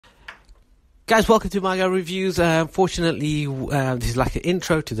Guys, welcome to My Guy Reviews. Unfortunately, this is like an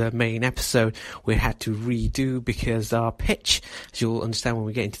intro to the main episode we had to redo because our pitch, as you'll understand when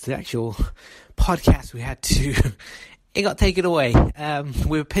we get into the actual podcast, we had to... It got taken away.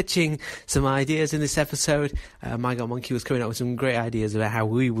 We were pitching some ideas in this episode. My Guy Monkey was coming up with some great ideas about how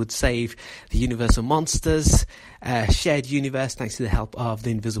we would save the Universal monsters, shared universe thanks to the help of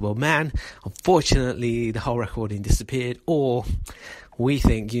the Invisible Man. Unfortunately, the whole recording disappeared, or we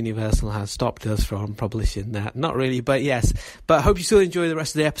think Universal has stopped us from publishing that. Not really, but yes. But I hope you still enjoy the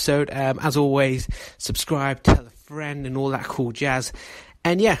rest of the episode. As always, subscribe, tell a friend, and all that cool jazz.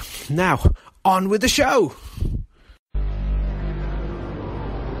 And yeah, now, on with the show!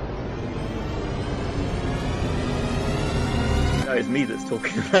 No, it's me that's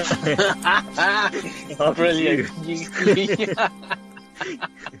talking. Brilliant.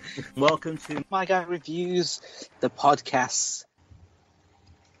 Welcome to My Guy Reviews, the podcast.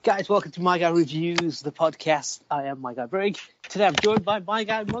 Guys, welcome to My Guy Reviews, the podcast. I am My Guy Brig. Today I'm joined by My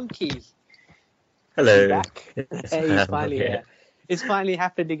Guy Monkey. Hello. Back. Hey, he's finally here. It's finally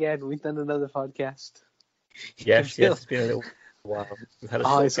happened again. We've done another podcast. Yes, it's been a little while. We've had a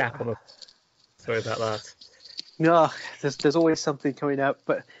short gap on the... Sorry about that. No, there's always something coming up.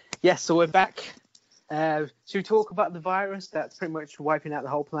 But yes, so we're back. Should we talk about the virus that's pretty much wiping out the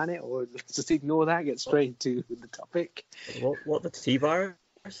whole planet, or just ignore that and get straight into the topic? What the T virus?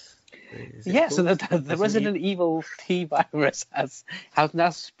 Yeah, so the Resident Evil T virus has now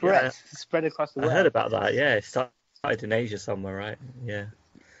spread across the world. I heard about that, yeah. It started in Asia somewhere, right? Yeah.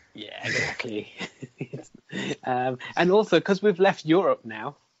 Yeah, exactly. And also, because we've left Europe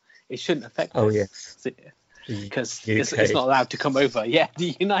now, it shouldn't affect us. Oh, yes. Because it's not allowed to come over. Yeah,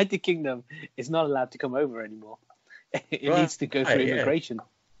 the United Kingdom is not allowed to come over anymore. It needs to go through immigration.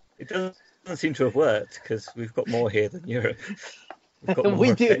 It doesn't seem to have worked because we've got more here than Europe. We've got more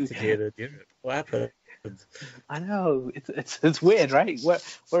We do. affected here than Europe. What happened? I know. It's weird, right?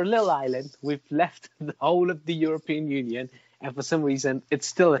 We're a little island. We've left the whole of the European Union, and for some reason, it's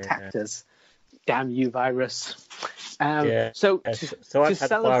still attacked us. Damn you, virus. So I've had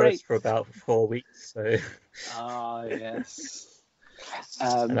virus for about 4 weeks. So. Oh yes.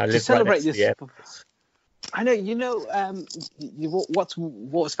 And I to live celebrate right this, I know.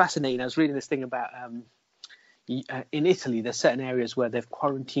 What's fascinating. I was reading this thing about in Italy. There's certain areas where they've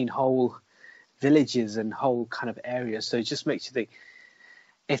quarantined whole villages and whole kind of areas. So it just makes you think,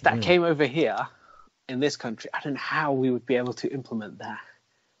 if that came over here in this country, I don't know how we would be able to implement that.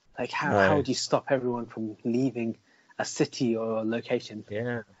 Like how would you stop everyone from leaving a city or a location?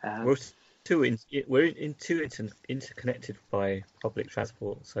 Yeah, we're interconnected by public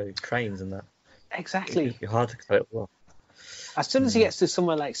transport, so trains and that. Exactly. It'd be hard to cut it off. As soon as it gets to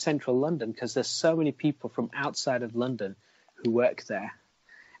somewhere like central London, because there's so many people from outside of London who work there,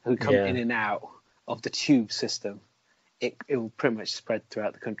 who come in and out of the tube system, it will pretty much spread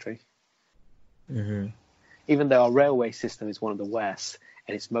throughout the country. Mm-hmm. Even though our railway system is one of the worst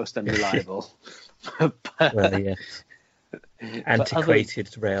and it's most unreliable. Well, yes.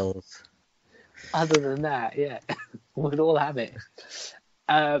 Antiquated rails. Other than that, yeah, we'd all have it.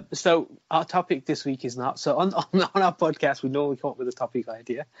 So our topic this week is not... So on our podcast, we normally come up with a topic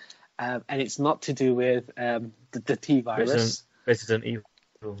idea, and it's not to do with the T virus. Resident Evil,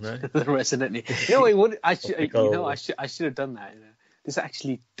 no? The Resident Evil. No, it would. I should have done that. This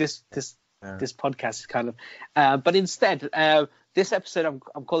podcast is kind of... but instead, this episode,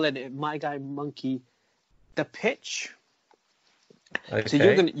 I'm calling it My Guy Monkey, The Pitch. Okay. So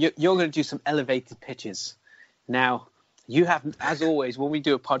you're gonna do some elevated pitches. Now, you have, as always, when we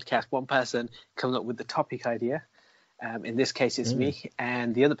do a podcast, one person comes up with the topic idea. In this case, it's me,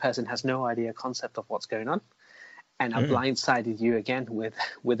 and the other person has no concept of what's going on. And I blindsided you again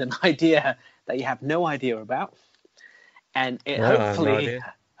with an idea that you have no idea about. And it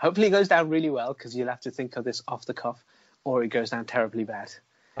hopefully goes down really well, because you'll have to think of this off the cuff, or it goes down terribly bad.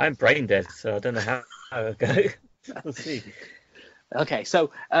 I'm brain dead, so I don't know how it'll go. We'll see. Okay,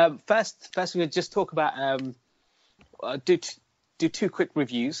 so first we're going to just talk about do two quick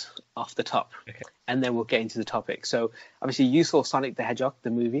reviews off the top, and then we'll get into the topic. So obviously you saw Sonic the Hedgehog, the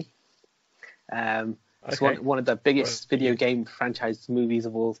movie. It's one of the biggest video game franchise movies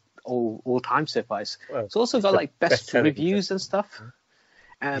of all time so far. It's also got like best reviews and stuff.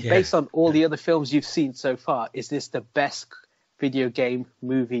 Based on all the other films you've seen so far, is this the best video game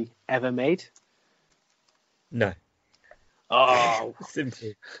movie ever made? No. Oh, simple.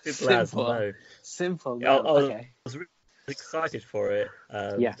 No. Simple. No. I was really excited for it,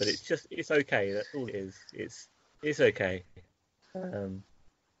 but it's okay. That's all it is. It's okay.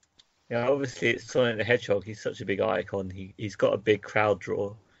 Obviously it's Sonic the Hedgehog. He's such a big icon. He's got a big crowd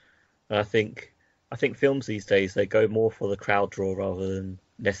draw. And I think films these days, they go more for the crowd draw rather than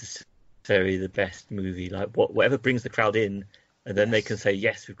necessarily the best movie. Like whatever brings the crowd in, and then they can say,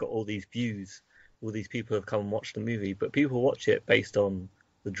 yes, we've got all these views, all these people have come and watched the movie. But people watch it based on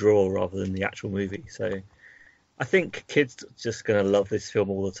the draw rather than the actual movie. So I think kids are just going to love this film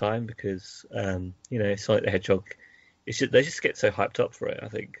all the time because, Sonic the Hedgehog, they just get so hyped up for it, I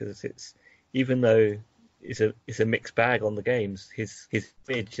think, because even though it's a mixed bag on the games, his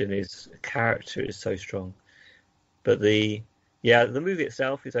image and his character is so strong. But the movie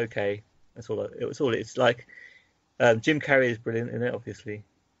itself is okay. That's all. It's like. Jim Carrey is brilliant in it, obviously,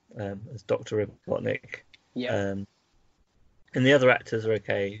 as Dr. Robotnik. Yeah. And the other actors are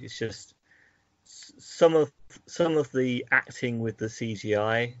okay. It's just some of the acting with the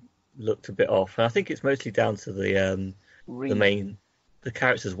CGI looked a bit off, and I think it's mostly down to the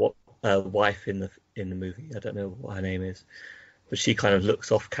character's wife in the movie. I don't know what her name is, but she kind of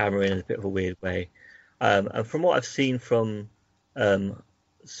looks off camera in a bit of a weird way. And from what I've seen from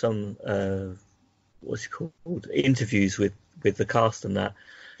some what's it called, interviews with the cast and that,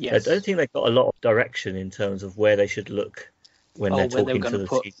 I don't think they got a lot of direction in terms of where they should look when they're talking to the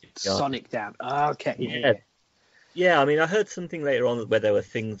put CGI. Sonic down. Okay. Yeah, I mean, I heard something later on where there were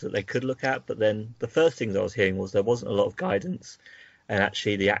things that they could look at, but then the first things I was hearing was there wasn't a lot of guidance, and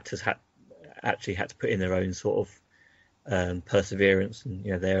actually the actors had to put in their own sort of perseverance and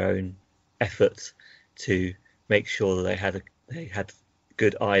their own efforts to make sure that they had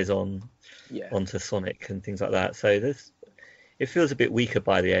good eyes onto Sonic and things like that. So it feels a bit weaker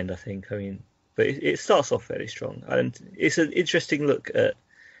by the end, I think. I mean, but it starts off very strong, and it's an interesting look at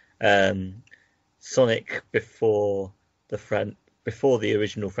Sonic before the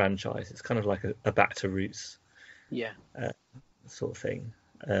original franchise. It's kind of like a back to roots, sort of thing.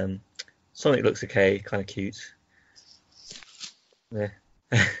 Sonic looks okay, kind of cute. Yeah,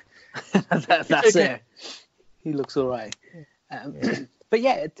 that's okay. it. He looks all right. But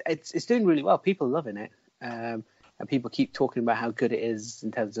yeah, it's doing really well. People are loving it, and people keep talking about how good it is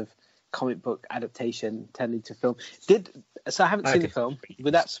in terms of comic book adaptation turning to film. I haven't seen the film.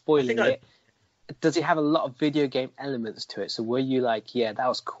 Without spoiling it, does it have a lot of video game elements to it? So were you like, yeah, that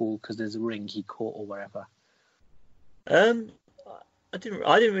was cool because there's a ring he caught or wherever? I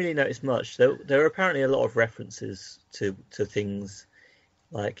didn't really notice much. There are apparently a lot of references to things,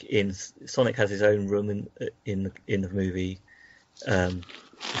 like Sonic has his own room in the movie, which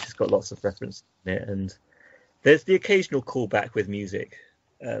has got lots of references in it, and there's the occasional callback with music,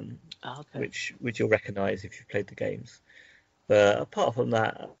 which you'll recognise if you've played the games. But apart from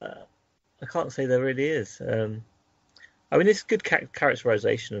that, I can't say there really is. I mean, it's good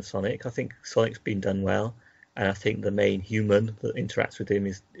characterization of Sonic. I think Sonic's been done well, and I think the main human that interacts with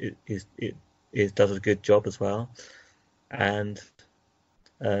him does a good job as well. And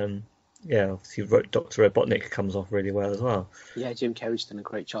obviously Dr. Robotnik comes off really well as well. Yeah, Jim Carrey's done a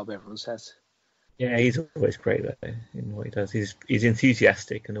great job, everyone says. Yeah, he's always great though in what he does. He's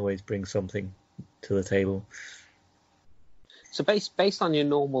enthusiastic and always brings something to the table. So based on your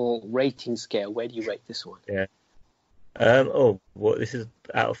normal rating scale, where do you rate this one? Yeah. This is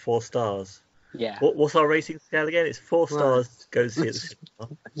out of 4 stars. Yeah. What's our rating scale again? It's 4 stars. Go see it.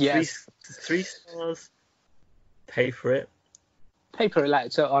 Yes. 3 stars. Pay for it. Pay for it,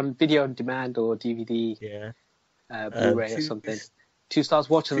 like so on video on demand or DVD. Yeah. Blu-ray or something. 2 stars.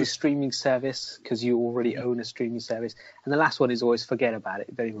 Watch on a streaming service because you already own a streaming service. And the last one is always forget about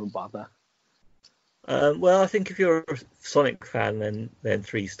it. Don't even bother. Well, I think if you're a Sonic fan, then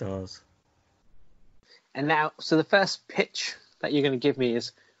 3 stars. And now, so the first pitch that you're going to give me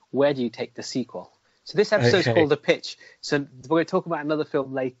is, where do you take the sequel? So this episode's called The Pitch. So we're going to talk about another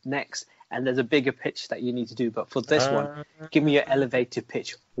film next, and there's a bigger pitch that you need to do. But for this one, give me your elevator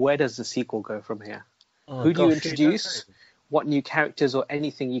pitch. Where does the sequel go from here? Who do you introduce? What new characters or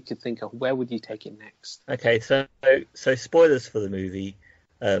anything you could think of? Where would you take it next? Okay, so spoilers for the movie.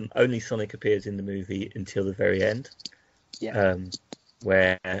 Only Sonic appears in the movie until the very end. Yeah.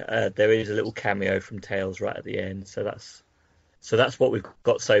 Where there is a little cameo from Tails right at the end. So that's what we've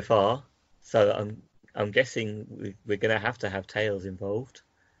got so far. So I'm guessing we're going to have Tails involved.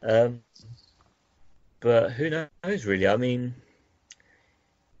 But who knows really? I mean,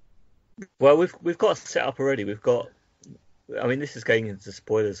 well, we've got set up already. I mean, this is going into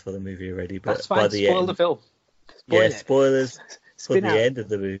spoilers for the movie already. But that's fine. by the Spoil end, the film. Spoilers for the end of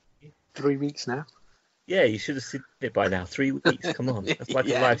the movie. 3 weeks now. Yeah, you should have seen it by now. 3 weeks, come on. That's like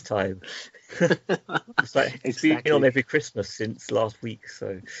a lifetime. It's like it's been on every Christmas since last week.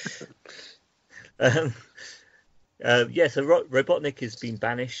 So, so Robotnik has been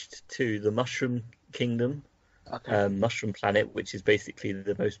banished to the Mushroom Kingdom, Mushroom Planet, which is basically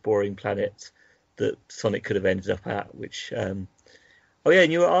the most boring planet that Sonic could have ended up at. Which, oh yeah,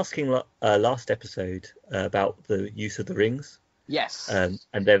 and you were asking last episode about the use of the rings. Yes.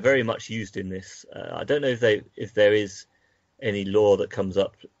 And they're very much used in this. I don't know if there is any lore that comes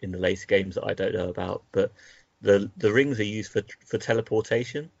up in the later games that I don't know about, but the rings are used for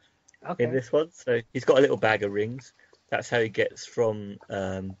teleportation in this one. So he's got a little bag of rings. That's how he gets from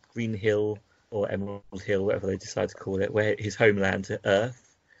Green Hill or Emerald Hill, whatever they decide to call it, where his homeland, to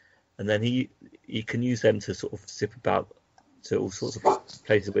Earth. And then he can use them to sort of zip about to all sorts of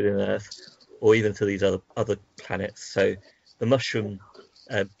places within Earth, or even to these other planets. So the Mushroom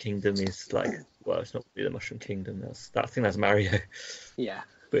Kingdom is like, well, it's not really the Mushroom Kingdom. I think that's Mario. Yeah.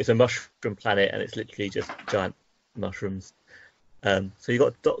 But it's a mushroom planet, and it's literally just giant mushrooms. So you've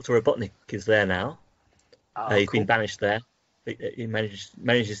got Dr. Robotnik is there now. He's been banished there. He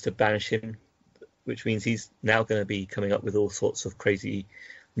manages to banish him, which means he's now going to be coming up with all sorts of crazy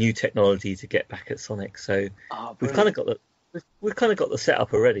new technology to get back at Sonic. So we've kind of got the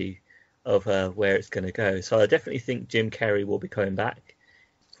setup already of where it's going to go. So I definitely think Jim Carrey will be coming back.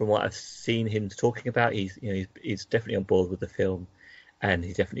 From what I've seen him talking about, he's definitely on board with the film, and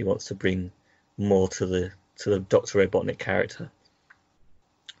he definitely wants to bring more to the Dr. Robotnik character.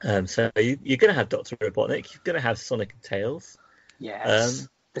 So you're going to have Dr. Robotnik, you're going to have Sonic and Tails. Yes,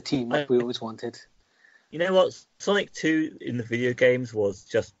 the team up we always wanted. You know what? Sonic 2 in the video games was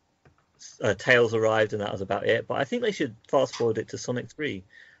just Tails arrived and that was about it. But I think they should fast forward it to Sonic 3.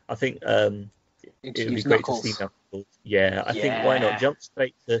 I think it would be great to see Knuckles. Yeah, I think why not jump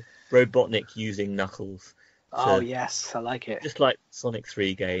straight to Robotnik using Knuckles. Yes, I like it. Just like Sonic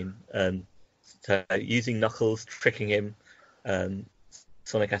 3 game. So using Knuckles, tricking him.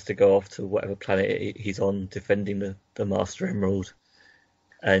 Sonic has to go off to whatever planet he's on, defending the Master Emerald.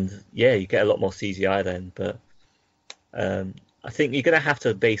 And yeah, you get a lot more CGI then. But I think you're going to have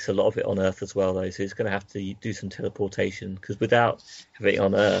to base a lot of it on Earth as well, though. So it's going to have to do some teleportation, because without having it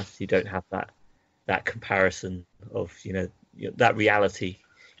on Earth, you don't have that comparison of that reality.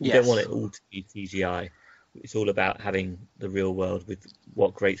 You don't want it all to be CGI. It's all about having the real world with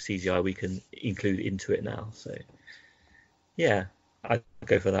what great CGI we can include into it now. So yeah, I'd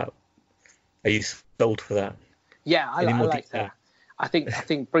go for that. Are you sold for that? Yeah, I like that. I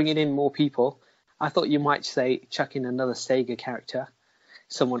think bringing in more people. I thought you might say chuck in another Sega character,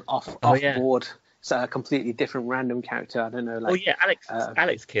 someone off board, so a completely different random character. I don't know. Like,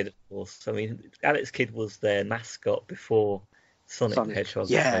 Alex Kidd, of course. I mean, Alex Kidd was their mascot before Sonic the Hedgehog.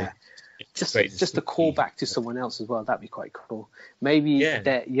 Yeah, so just a callback to someone else as well. That'd be quite cool. Maybe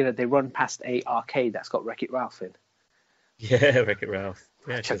they run past a arcade that's got Wreck-It Ralph in. Yeah, Wreck-It Ralph.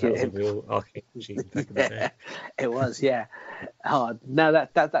 Yeah, because that was a real arcade machine back in the day. It was, yeah. Oh, no,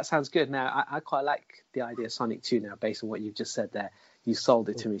 that sounds good. Now, I quite like the idea of Sonic 2 now, based on what you've just said there. You sold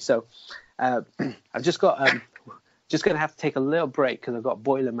it to me. So I've just got just going to have to take a little break because I've got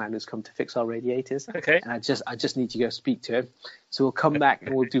Boiler Man who's come to fix our radiators. Okay. And I just need to go speak to him. So we'll come back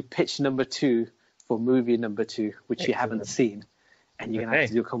and we'll do pitch number 2 for movie number 2, which you haven't seen. And you're going to have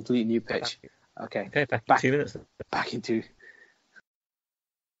to do a complete new pitch. Okay. Okay, back in 2 minutes. Back in 2.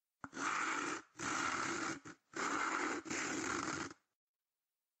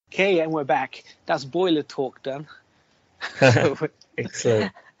 Okay, and we're back. That's boiler talk done.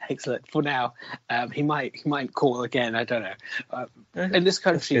 Excellent. Excellent. For now, he might call again. I don't know. In this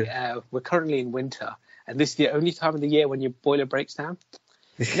country, we're currently in winter, and this is the only time of the year when your boiler breaks down.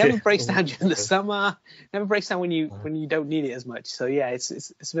 It never breaks down during the summer. Never breaks down when you don't need it as much. So yeah,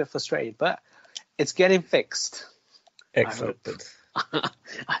 it's a bit frustrating, but it's getting fixed. Excellent. I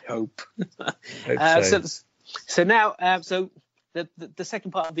hope. So now, the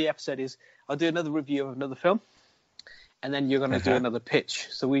second part of the episode is I'll do another review of another film, and then you're going to do another pitch.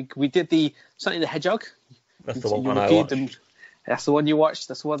 So we did the Sonic the Hedgehog. That's the one I watched. That's the one you watched.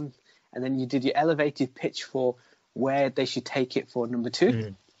 That's the one, and then you did your elevated pitch for where they should take it for number 2.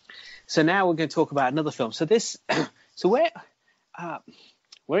 Mm. So now we're going to talk about another film. So we're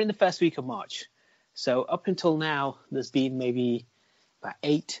in the first week of March. So up until now, there's been maybe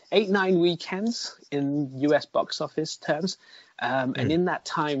about 9 weekends in US box office terms. And in that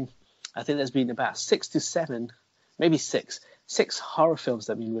time, I think there's been about 6 to 7, maybe 6 horror films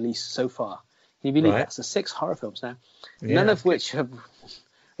that have been released so far. Can you believe that? So 6 horror films now. Yeah. None of which have...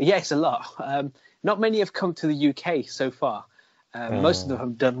 Yeah, it's a lot. Not many have come to the UK so far. Most of them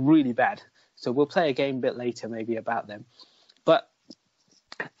have done really bad. So we'll play a game a bit later maybe about them. But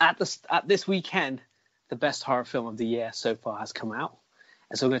at this weekend, the best horror film of the year so far has come out.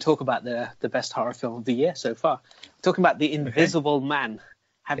 And so we're going to talk about the best horror film of the year so far. We're talking about The Invisible Man.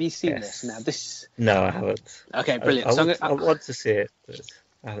 Have you seen Yes. this? Now this. No, I haven't. Okay, brilliant. I want to see it, but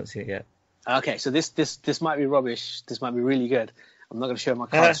I haven't seen it yet. Okay, so this might be rubbish. This might be really good. I'm not going to show my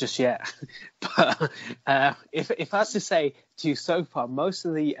cards just yet. But if I was to say to you so far, most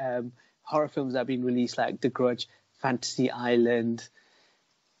of the horror films that have been released, like The Grudge, Fantasy Island,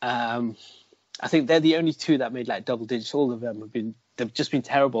 I think they're the only two that made like double digits. All of them they've just been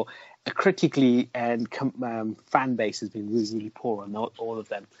terrible. Critically and fan base has been really, really poor on all of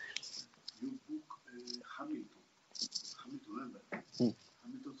them. You book Hamilton. Hamilton, remember?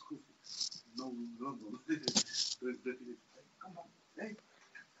 Hamilton's coffee. No. Come on. Hey.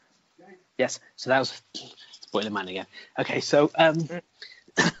 Yes, so that was spoiler man again. Okay, so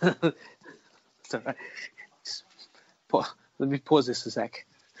sorry. Let me pause this a sec.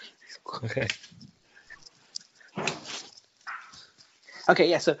 Okay. Okay,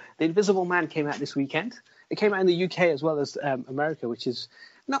 yeah, so The Invisible Man came out this weekend. It came out in the UK as well as America, which is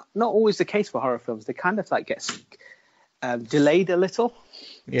not always the case for horror films. They kind of like get delayed a little.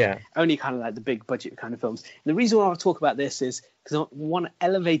 Yeah. Only kind of like the big budget kind of films. And the reason why I want to talk about this is because I want an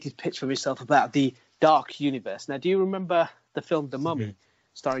elevated pitch for myself about the dark universe. Now, do you remember the film The Mummy,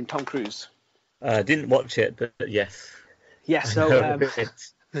 starring Tom Cruise? I didn't watch it, but yes. Yeah, so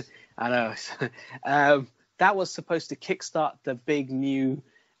I know. That was supposed to kickstart the big new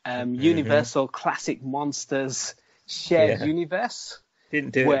Universal Classic Monsters shared universe.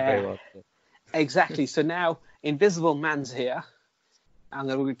 Didn't do it very well. Exactly. So now Invisible Man's here. And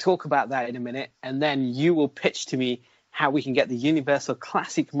we'll talk about that in a minute. And then you will pitch to me how we can get the Universal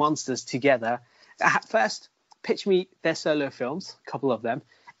Classic Monsters together. First, pitch me their solo films, a couple of them,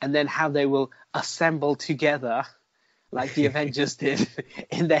 and then how they will assemble together like the Avengers did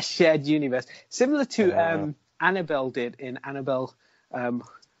in their shared universe. Similar to Annabelle did in Annabelle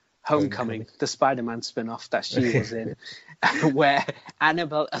Homecoming, the Spider-Man spin-off that she was in, where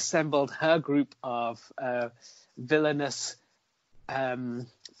Annabelle assembled her group of villainous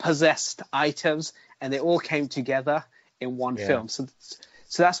possessed items, and they all came together in one film. So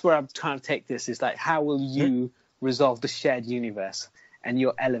that's where I'm trying to take this, is like, how will you resolve the shared universe and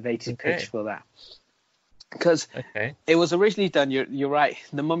your elevated pitch for that? Because it was originally done, you're right,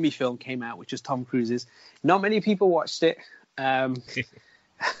 the Mummy film came out, which was Tom Cruise's. Not many people watched it. A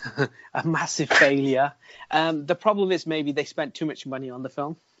massive failure. The problem is maybe they spent too much money on the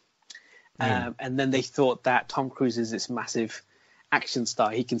film. And then they thought that Tom Cruise is this massive action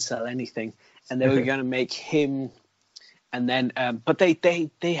star, he can sell anything, and they were going to make him. And then but they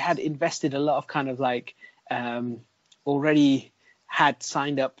had invested a lot of kind of like already had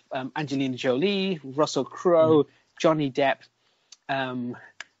signed up Angelina Jolie, Russell Crowe, Johnny Depp,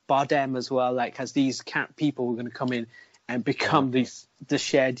 Bardem as well, like as these people were going to come in and become the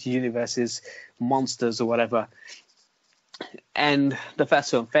shared universe's monsters or whatever. And the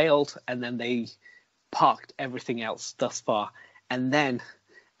first film failed, and then they parked everything else thus far. And then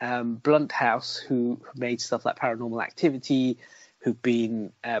Blumhouse, who made stuff like Paranormal Activity, who've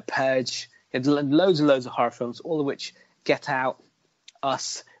been Purge, and loads and loads of horror films, all of which Get Out,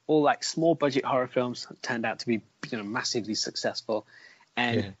 Us, all like small budget horror films, turned out to be massively successful.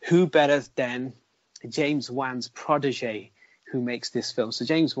 And who better than James Wan's protege who makes this film? So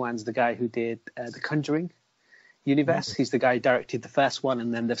James Wan's the guy who did The Conjuring universe. He's the guy who directed the first one,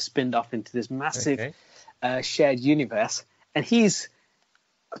 and then they've spinned off into this massive shared universe. And he's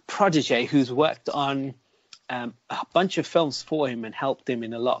a protege who's worked on a bunch of films for him and helped him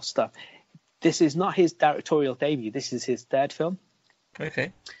in a lot of stuff. This is not his directorial debut. This is his third film.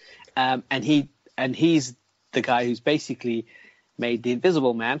 And he's the guy who's basically made The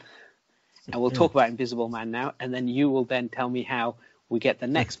Invisible Man. And we'll talk about Invisible Man now. And then you will then tell me how we get the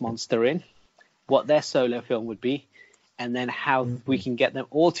next monster in, what their solo film would be, and then how we can get them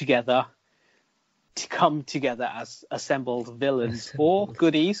all together to come together as assembled villains or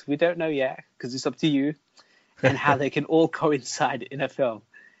goodies. We don't know yet, because it's up to you, and how they can all coincide in a film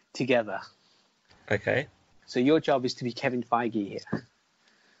together. So your job is to be Kevin Feige here,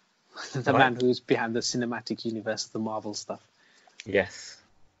 the man who's behind the cinematic universe of the Marvel stuff. Yes.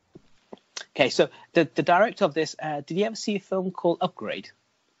 Okay, so the director of this, did you ever see a film called Upgrade?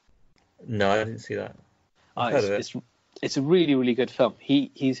 No, I didn't see that. Heard of it. It's a really, really good film.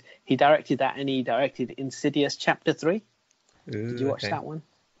 He directed that, and he directed Insidious Chapter 3. Did you watch that one?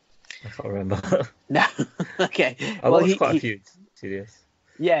 I can't remember. No. Okay. I watched quite a few Insidious.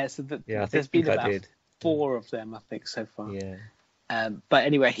 Yeah, so there's been about 4 of them, I think, so far. Yeah. But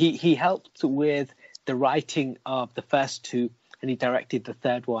anyway, he helped with the writing of the first 2, and he directed the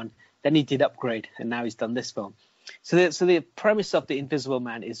third one. Then he did Upgrade, and now he's done this film. So the premise of The Invisible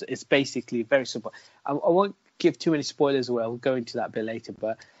Man is basically very simple. I won't give too many spoilers away. We'll go into that a bit later,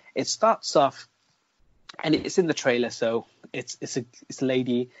 but it starts off, and it's in the trailer. So it's a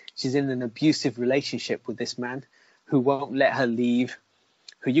lady. She's in an abusive relationship with this man who won't let her leave.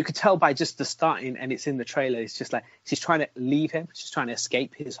 Who you could tell by just the starting, and it's in the trailer. It's just like she's trying to leave him. She's trying to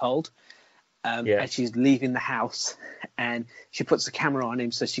escape his hold. And she's leaving the house, and she puts the camera on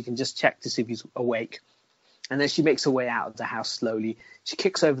him so she can just check to see if he's awake. And then she makes her way out of the house slowly. She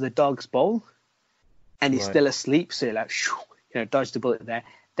kicks over the dog's bowl, and he's still asleep. So you're like, dodge the bullet there.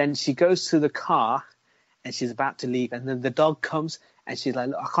 Then she goes to the car, and she's about to leave. And then the dog comes, and she's like,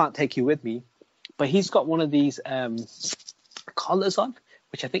 look, I can't take you with me. But he's got one of these collars on,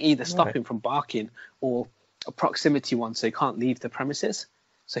 which I think either stop him from barking or a proximity one, so he can't leave the premises.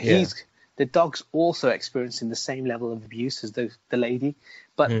 So the dog's also experiencing the same level of abuse as the lady,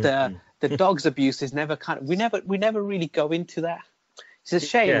 but the dog's abuse is never we never really go into that. It's a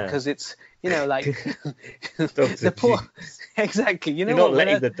shame because it's like the poor exactly. You're not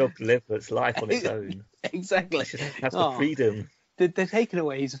letting the dog live its life on its own. Exactly, it should have the freedom. They're taking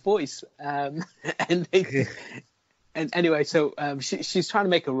away his voice, and anyway, so she's trying to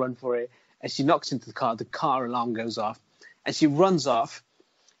make a run for it, and she knocks into the car. The car alarm goes off, and she runs off.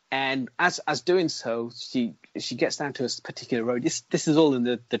 And as doing so, she gets down to a particular road. This is all in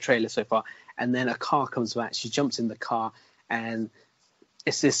the trailer so far. And then a car comes back. She jumps in the car, and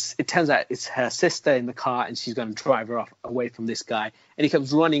it turns out it's her sister in the car, and she's going to drive her off away from this guy. And he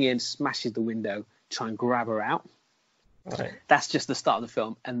comes running in, smashes the window, try and grab her out. Right. That's just the start of the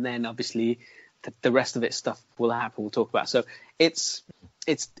film, and then obviously the rest of it stuff will happen. We'll talk about. So it's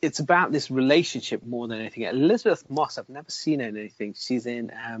about this relationship more than anything. Elizabeth Moss, I've never seen her in anything. She's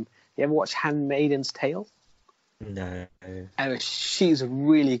in. You ever watch Handmaid's Tale? No. She's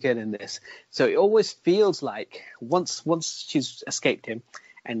really good in this. So it always feels like once she's escaped him,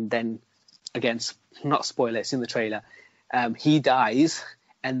 and then again, not spoiler, it's in the trailer. He dies,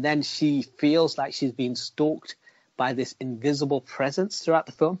 and then she feels like she's being stalked by this invisible presence throughout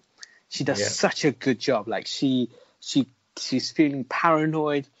the film. She does such a good job. Like she's feeling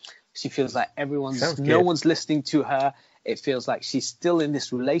paranoid. She feels like no one's listening to her. It feels like she's still in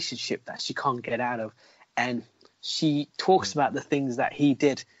this relationship that she can't get out of. And she talks about the things that he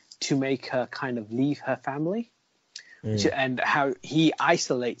did to make her kind of leave her family, and how he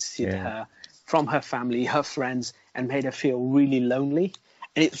isolates her from her family, her friends, and made her feel really lonely.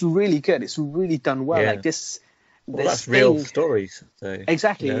 And it's really good. It's really done well. Like this. Well, that's real stories. So,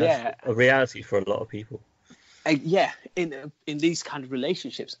 exactly. That's a reality for a lot of people. In these kind of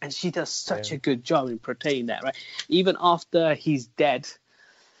relationships, and she does such a good job in portraying that. Right, even after he's dead,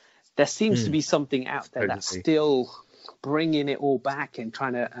 there seems to be something out there that's still bringing it all back and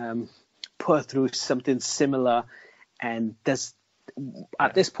trying to put her through something similar. And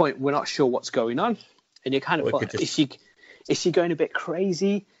at this point, we're not sure what's going on, and you're kind of is she going a bit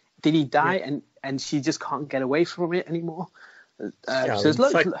crazy? Did he die and she just can't get away from it anymore? So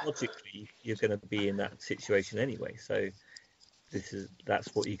psychologically, you're going to be in that situation anyway. So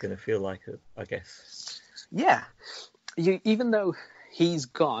that's what you're going to feel like, I guess. Yeah, even though he's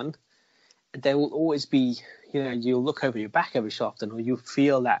gone, there will always be, you'll look over your back every so often, or you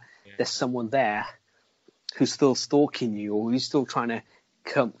feel that there's someone there who's still stalking you, or who's still trying to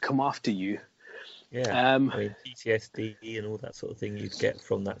come after you. Yeah, PTSD and all that sort of thing you get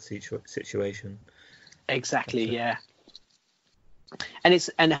from that situation. Exactly, yeah.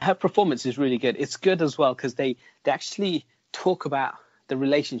 And her performance is really good. It's good as well because they actually talk about the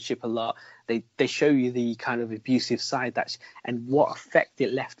relationship a lot. They show you the kind of abusive side and what effect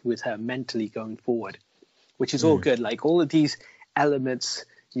it left with her mentally going forward, which is all good. Like all of these elements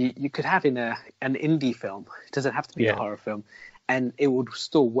you could have in an indie film. It doesn't have to be a horror film, and it would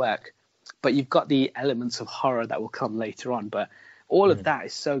still work. But you've got the elements of horror that will come later on. But all of that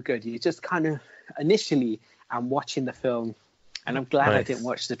is so good. You just kind of initially, I'm watching the film, and I'm glad I didn't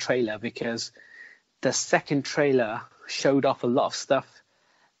watch the trailer, because the second trailer showed off a lot of stuff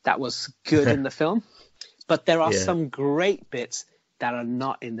that was good in the film. But there are some great bits that are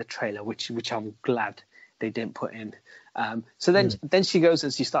not in the trailer, which I'm glad they didn't put in. So then she goes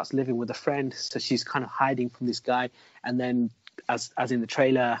and she starts living with a friend. So she's kind of hiding from this guy. And then as in the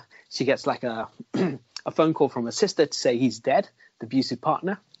trailer, she gets like a phone call from her sister to say he's dead, the abusive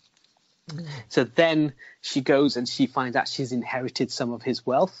partner. So then she goes and she finds out she's inherited some of his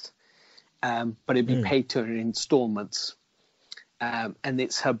wealth, but it'd be paid to her in installments. And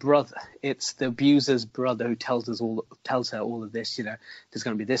it's her brother, it's the abuser's brother who tells her all of this. There's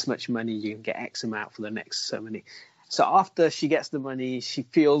going to be this much money, you can get X amount for the next so many. So after she gets the money, she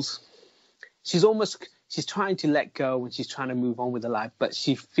feels she's trying to let go and she's trying to move on with her life, but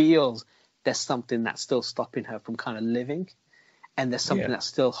she feels there's something that's still stopping her from kind of living, and there's something that's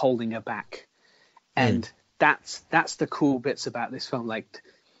still holding her back. And that's the cool bits about this film. Like,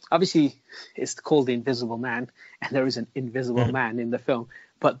 obviously, it's called The Invisible Man, and there is an invisible man in the film.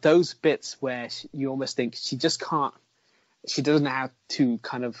 But those bits where you almost think she doesn't know how to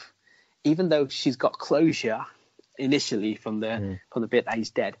kind of, even though she's got closure initially from the bit that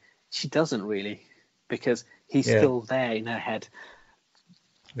he's dead, she doesn't really, because he's still there in her head.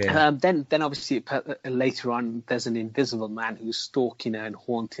 Yeah. Then obviously later on, there's an invisible man who's stalking her and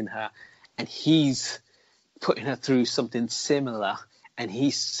haunting her, and he's putting her through something similar. And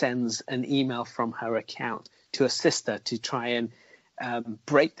he sends an email from her account to her sister to try and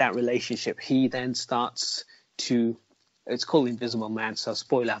break that relationship. He then starts to. It's called Invisible Man, so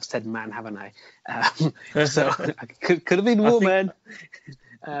spoiler, I've said man, haven't I? So could have been woman,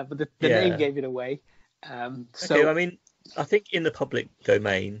 but the name gave it away. Okay, I mean, I think in the public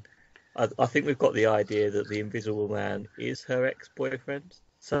domain, I think we've got the idea that the Invisible Man is her ex-boyfriend.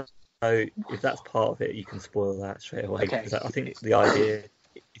 So if that's part of it, you can spoil that straight away. Okay. Because I think the idea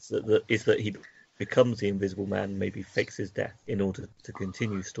is that he becomes the Invisible Man, maybe fakes his death in order to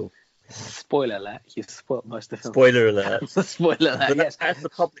continue stalking. Spoiler alert! You've spoiled most of the film. Spoiler alert! Spoiler alert! Yes, that's the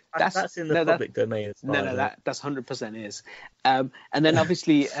public. That's in the public domain. As far that's 100% is. And then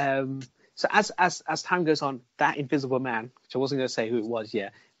obviously, so as time goes on, that Invisible Man, which I wasn't going to say who it was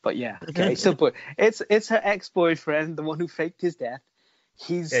yet, but yeah, okay, so it's her ex-boyfriend, the one who faked his death.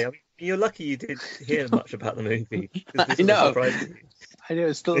 I mean, you're lucky you didn't hear much about the movie. I know.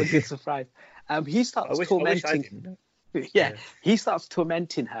 It's still a good surprise. He starts tormenting. He starts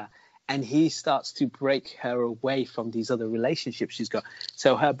tormenting her, and he starts to break her away from these other relationships she's got.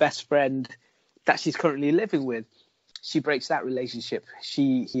 So her best friend that she's currently living with, she breaks that relationship.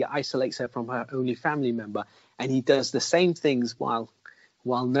 He isolates her from her only family member, and he does the same things while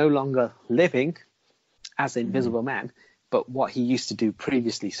no longer living as the Invisible Man, but what he used to do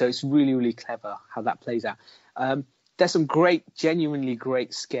previously. So it's really, really clever how that plays out. There's some genuinely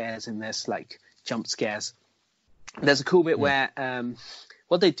great scares in this, like jump scares. There's a cool bit where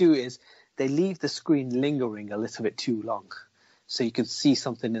what they do is they leave the screen lingering a little bit too long, so you can see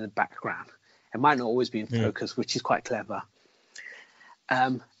something in the background. It might not always be in focus, which is quite clever.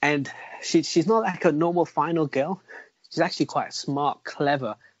 And she's not like a normal final girl. She's actually quite a smart,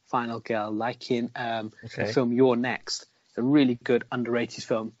 clever final girl, like in the film You're Next. It's a really good, underrated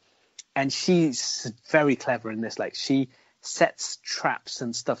film. And she's very clever in this. Like, she sets traps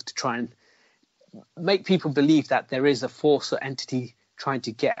and stuff to try and make people believe that there is a force or entity trying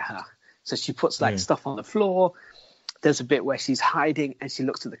to get her. So she puts like stuff on the floor. There's a bit where she's hiding and she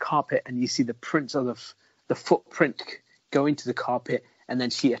looks at the carpet and you see the prints of the footprint go into the carpet, and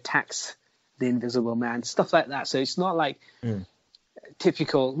then she attacks the Invisible Man, stuff like that. So it's not like not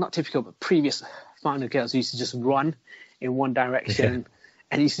typical, but previous final girls who used to just run in one direction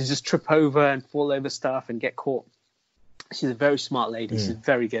and used to just trip over and fall over stuff and get caught. She's a very smart lady. She's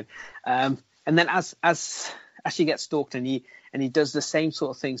very good. And then as she gets stalked, and he does the same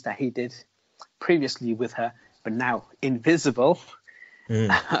sort of things that he did previously with her, but now invisible.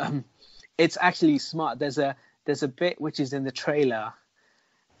 It's actually smart. There's a bit which is in the trailer,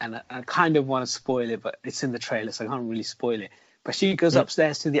 and I kind of want to spoil it, but it's in the trailer, so I can't really spoil it. But she goes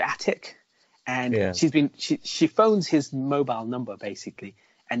upstairs to the attic, and she phones his mobile number basically,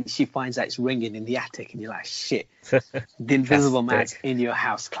 and she finds that it's ringing in the attic, and you're like, shit, the Invisible Man's in your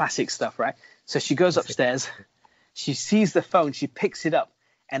house. Classic stuff, right? So she goes upstairs, she sees the phone, she picks it up,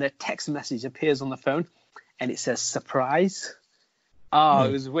 and a text message appears on the phone, and it says surprise. Oh,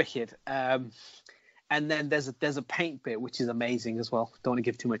 it was wicked. And then there's a paint bit which is amazing as well. Don't want to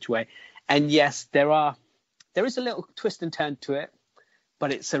give too much away. And yes, there is a little twist and turn to it,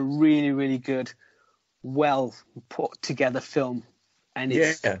 but it's a really, really good, well put together film, and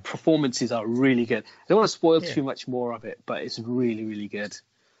its performances are really good. I don't want to spoil too much more of it, but it's really, really good.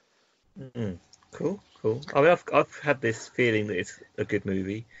 Cool. I mean, I've had this feeling that it's a good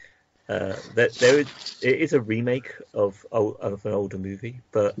movie. It is a remake of an older movie,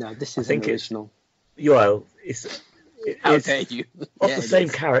 but no, this is an original. It's How dare you? Of the same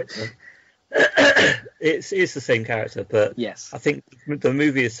character. It's the same character, but yes, I think the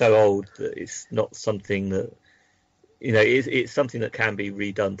movie is so old that it's not something that it's something that can be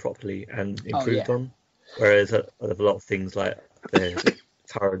redone properly and improved on. Whereas a lot of things like they're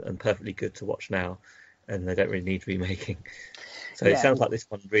current and perfectly good to watch now, and they don't really need remaking. So it sounds like this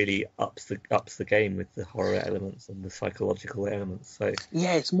one really ups the game with the horror elements and the psychological elements. So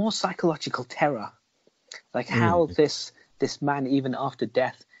it's more psychological terror, like how this man, even after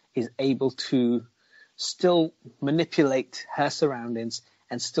death, is able to still manipulate her surroundings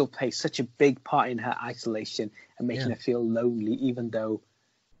and still play such a big part in her isolation and making her feel lonely, even though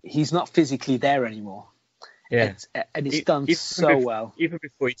he's not physically there anymore. Yeah, and it's done so well. Even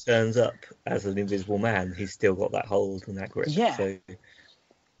before he turns up as an invisible man, he's still got that hold and that grip. Yeah. So,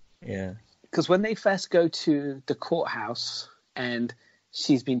 yeah. Because when they first go to the courthouse and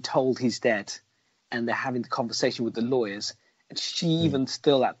she's been told he's dead, and they're having the conversation with the lawyers, and she even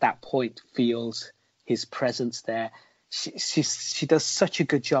still at that point feels his presence there. She does such a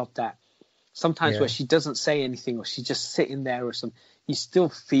good job that sometimes where she doesn't say anything or she's just sitting there or something, you still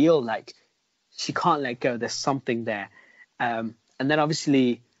feel like she can't let go. There's something there. And then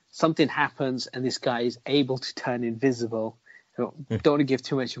obviously something happens and this guy is able to turn invisible. Don't want to give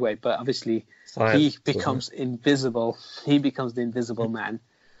too much away, but obviously he becomes invisible. He becomes the invisible man.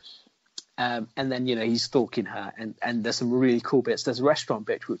 And then, he's stalking her. And there's some really cool bits. There's a restaurant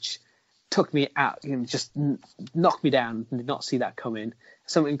bit which took me out, just knocked me down. Did not see that coming.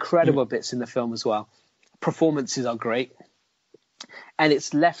 Some incredible bits in the film as well. Performances are great. And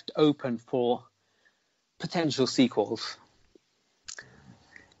it's left open for potential sequels,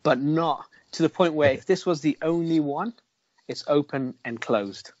 but not to the point where if this was the only one, it's open and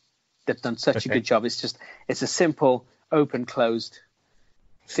closed. They've done such a good job. It's a simple open closed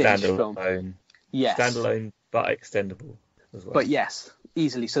finished film. Yes, standalone but extendable as well. But yes,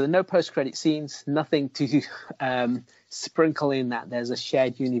 easily. So there are no post-credit scenes, nothing to sprinkle in that there's a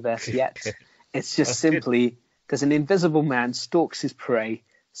shared universe yet. It's just simply there's an invisible man stalks his prey.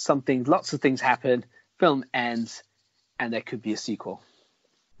 Lots of things happen. Film ends, and there could be a sequel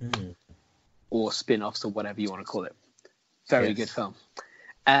or spin-offs or whatever you want to call it. Very good film.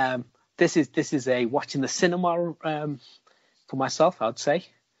 This is a watch in the cinema for myself, I'd say,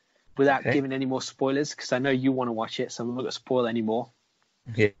 without giving any more spoilers, because I know you want to watch it, so I'm not going to spoil any more.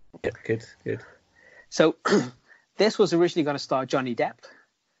 Yeah, good. So this was originally going to star Johnny Depp.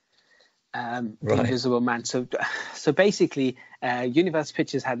 The Invisible Man. So basically, Universal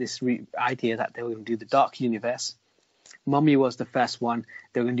Pictures had this idea that they were going to do the Dark Universe. Mummy was the first one.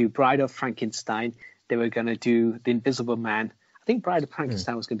 They were going to do Bride of Frankenstein. They were going to do The Invisible Man. I think Bride of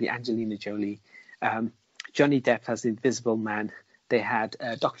Frankenstein was going to be Angelina Jolie. Johnny Depp has The Invisible Man. They had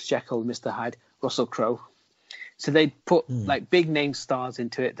Dr. Jekyll, Mr. Hyde, Russell Crowe. So they put like big name stars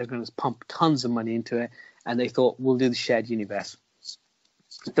into it. They're going to pump tons of money into it. And they thought, we'll do the shared universe.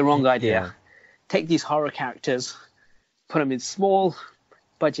 The wrong idea. Yeah. Take these horror characters, put them in small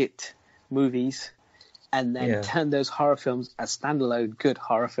budget movies, and then turn those horror films as standalone good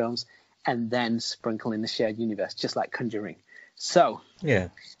horror films, and then sprinkle in the shared universe, just like Conjuring. So it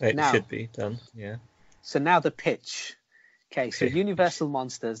should be done. Yeah. So now the pitch. Okay, so Universal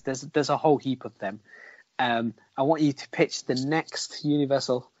Monsters. There's a whole heap of them. I want you to pitch the next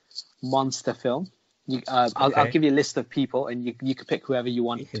Universal monster film. I'll give you a list of people, and you can pick whoever you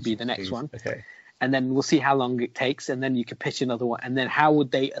want to be the next one. Okay. And then we'll see how long it takes, and then you can pitch another one. And then how would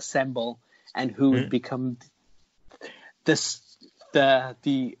they assemble, and who would become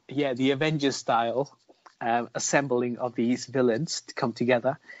the Avengers style assembling of these villains to come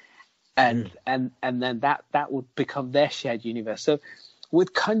together, and then that would become their shared universe. So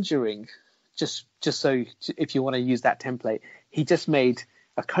with Conjuring, just so if you want to use that template, he just made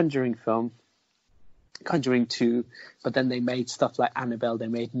a Conjuring film. Conjuring 2, but then they made stuff like Annabelle, they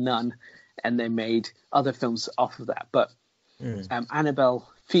made Nun, and they made other films off of that. But Annabelle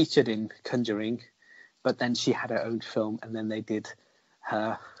featured in Conjuring, but then she had her own film, and then they did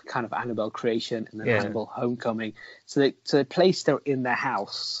her kind of Annabelle creation and then Annabelle Homecoming. So they placed her in their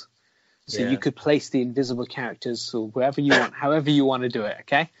house. So you could place the invisible characters or wherever you want, however you want to do it,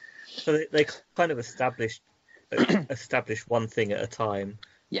 okay? So they kind of established one thing at a time.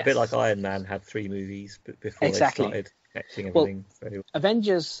 Yes. A bit like Iron Man had 3 movies before they started connecting everything very well.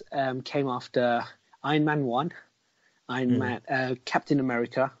 Avengers came after Iron Man 1, Iron Man, Captain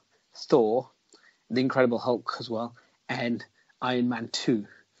America, Thor, The Incredible Hulk as well, and Iron Man 2.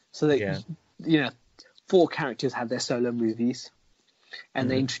 So they, 4 characters had their solo movies, and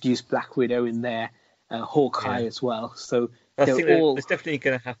they introduced Black Widow in there, Hawkeye as well. So there's definitely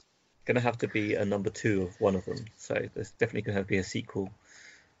going to have to be a number 2 of one of them. So there's definitely going to have to be a sequel.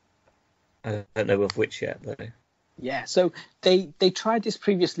 I don't know of which yet, though. Yeah, so they tried this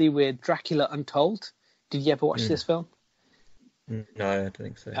previously with Dracula Untold. Did you ever watch this film? No, I don't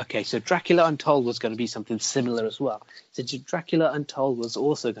think so. Okay, so Dracula Untold was going to be something similar as well. So Dracula Untold was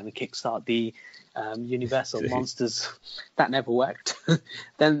also going to kickstart the Universal Monsters. That never worked.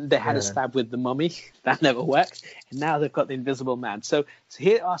 Then they had a stab with the Mummy. That never worked. And now they've got the Invisible Man. So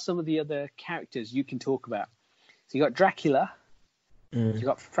here are some of the other characters you can talk about. So you got Dracula. You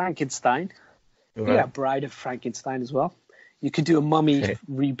got Frankenstein. You got Bride of Frankenstein as well. You could do a Mummy Okay.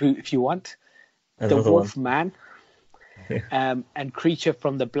 reboot if you want. Another The one. Wolf Man, and Creature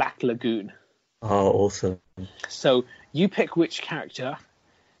from the Black Lagoon. Oh, awesome. So you pick which character,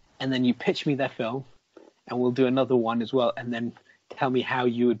 and then you pitch me their film, and we'll do another one as well, and then tell me how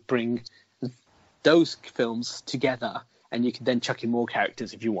you would bring those films together, and you can then chuck in more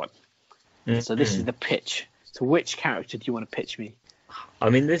characters if you want. So this is the pitch. So which character do you want to pitch me? I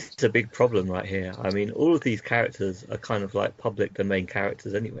mean, this is a big problem right here. I mean, all of these characters are kind of like public domain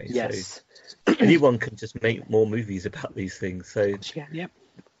characters anyway. Yes. So anyone can just make more movies about these things. So Yep.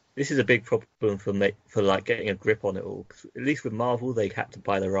 this is a big problem for like getting a grip on it all. 'Cause at least with Marvel, they had to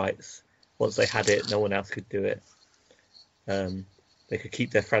buy the rights. Once they had it, no one else could do it. They could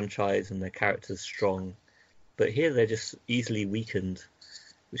keep their franchise and their characters strong, but here they're just easily weakened,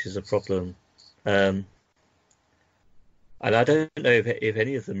 which is a problem. And I don't know if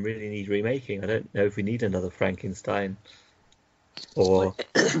any of them really need remaking. I don't know if we need another Frankenstein or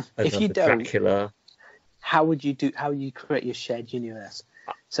If you another don't, Dracula. how would you create your shared universe?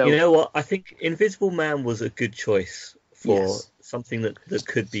 So You know what? I think Invisible Man was a good choice for Yes. something that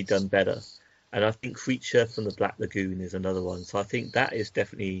could be done better. And I think Creature from the Black Lagoon is another one. So I think that is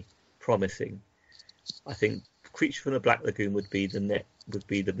definitely promising. I think Creature from the Black Lagoon would be the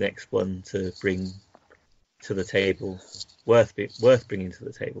next one to bring to the table, worth bringing to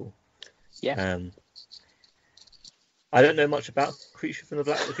the table. yeah. I don't know much about Creature from the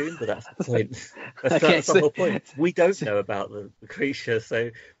Black Lagoon, but that's the point. That's Okay, the so- whole point. We don't know about the creature, so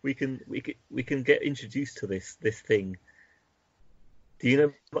we can get introduced to this thing. Do you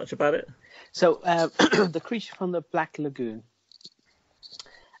know much about it? So the Creature from the Black Lagoon.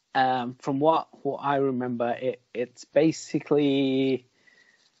 From what I remember, it's basically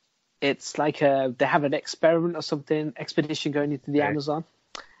like they have an experiment or something, expedition going into the Okay. Amazon,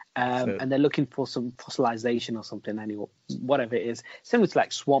 and they're looking for some fossilization or something. Anyway, whatever it is, similar to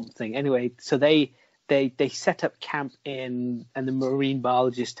like Swamp Thing. Anyway, so they set up camp and the marine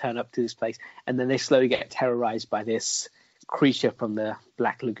biologists turn up to this place, and then they slowly get terrorized by this creature from the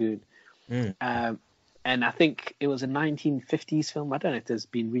Black Lagoon. And I think it was a 1950s film. I don't know if there's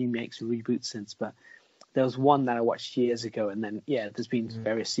been remakes or reboots since, but there was one that I watched years ago, and then there's been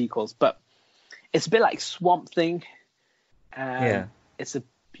various sequels. But it's a bit like Swamp Thing. It's a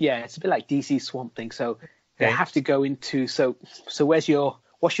bit like DC Swamp Thing. So they have to go into. So what's your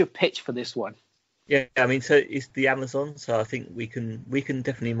pitch for this one? Yeah, I mean, so it's the Amazon. So I think we can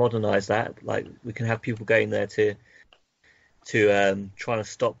definitely modernize that. Like we can have people going there to trying to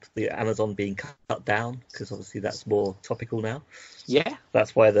stop the Amazon being cut down, because obviously that's more topical now. Yeah.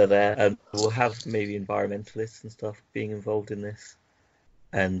 That's why they're there. We'll have maybe environmentalists and stuff being involved in this.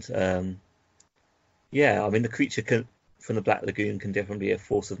 And I mean, the creature from the Black Lagoon can definitely be a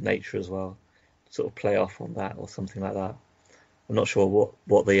force of nature as well. Sort of play off on that or something like that. I'm not sure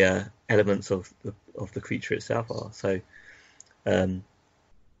what the elements of the creature itself are. So I'd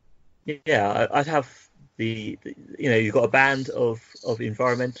have you've got a band of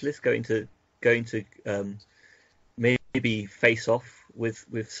environmentalists going to maybe face off with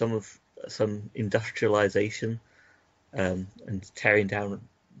some industrialization and tearing down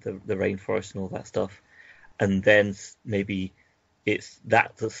the rainforest and all that stuff, and then maybe it's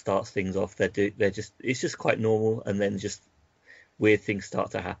that starts things off. It's just quite normal, and then just weird things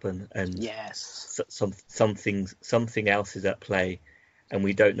start to happen, and something else is at play. And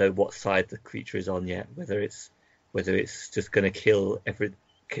we don't know what side the creature is on yet. Whether it's just going to kill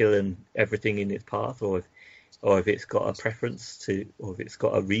everything in its path, or if it's got a preference to, or if it's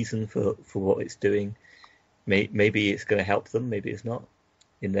got a reason for what it's doing. Maybe it's going to help them. Maybe it's not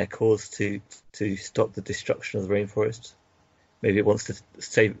in their cause to stop the destruction of the rainforest. Maybe it wants to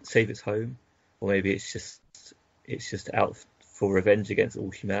save its home, or maybe it's just out for revenge against all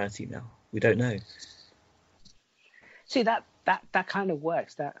humanity now. We don't know. See, that kind of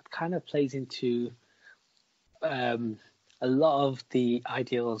works. That kind of plays into a lot of the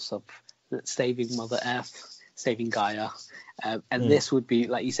ideals of saving Mother Earth, saving Gaia, and this would be,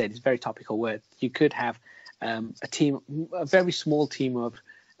 like you said, it's a very topical word. You could have a very small team of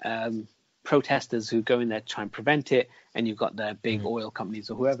protesters who go in there to try and prevent it, and you've got the big oil companies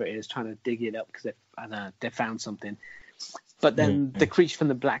or whoever it is trying to dig it up because they found something. But then the creature from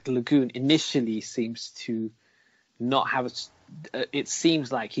the Black Lagoon initially seems to not have it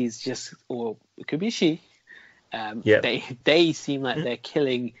seems like he's just, or it could be she. They seem like they're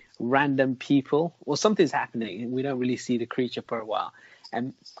killing random people, or something's happening, and we don't really see the creature for a while.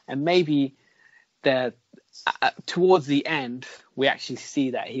 And maybe towards the end, we actually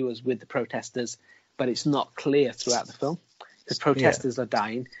see that he was with the protesters, but it's not clear throughout the film because protesters are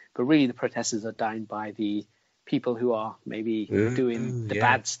dying, but really the protesters are dying by the people who are maybe doing the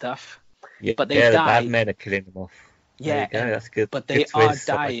bad stuff. Yeah, But they the die. bad men are killing them off. There Yeah, you go. That's good. But Good they are twist.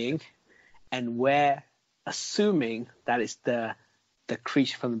 I like dying, and we're assuming that it's the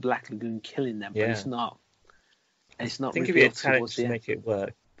creature from the Black Lagoon killing them, but Yeah. it's not. It's not I think it'd be a revealed towards challenge the to end. make it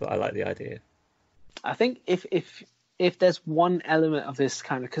work, but I like the idea. I think if there's one element of this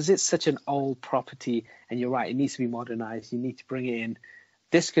kind of, because it's such an old property, and you're right, it needs to be modernized. You need to bring it in.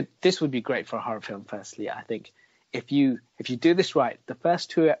 This would be great for a horror film. Firstly, I think if you do this right, the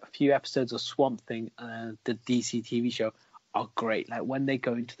first few episodes of Swamp Thing, the DC TV show, are great. Like when they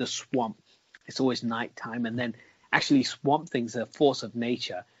go into the swamp, it's always nighttime, and then actually Swamp Thing's a force of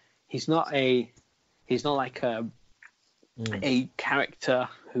nature. He's not like a character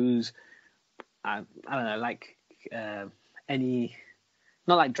who's I don't know, like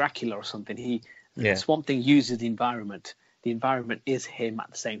not like Dracula or something. Swamp Thing uses the environment. The environment is him at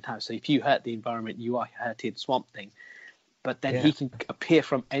the same time. So if you hurt the environment, you are hurting Swamp Thing. But then he can appear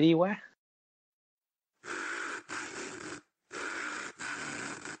from anywhere.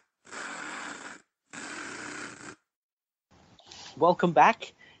 Welcome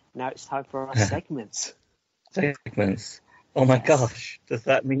back. Now it's time for our segments. Segments. Oh my gosh! Does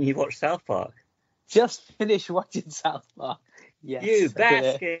that mean you watch South Park? Just finished watching South Park. Yes, You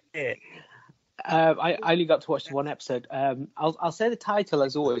basket! I only got to watch one episode. I'll say the title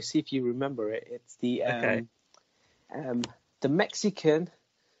as always. See if you remember it. It's the Mexican,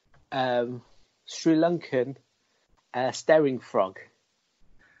 Sri Lankan staring frog.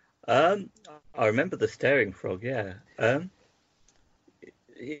 I remember the staring frog. Yeah.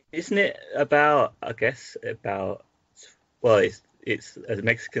 Isn't it about? I guess about. Well, it's a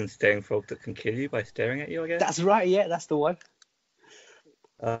Mexican staring frog that can kill you by staring at you. I guess. That's right. Yeah, that's the one.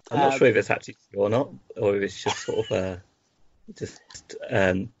 I'm not sure if it's actually true or not, or if it's just sort of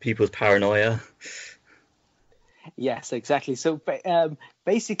people's paranoia. Yes, exactly. So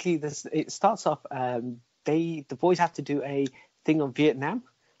basically, it starts off. The boys have to do a thing on Vietnam.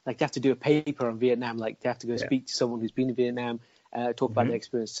 Like they have to do a paper on Vietnam. Like they have to go speak to someone who's been in Vietnam, talk about their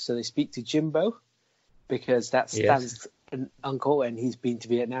experience. So they speak to Jimbo, because that's Stan's an uncle, and he's been to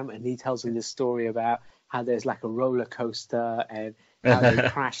Vietnam, and he tells them this story about how there's like a roller coaster and how they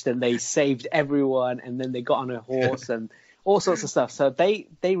crashed and they saved everyone, and then they got on a horse and all sorts of stuff. So they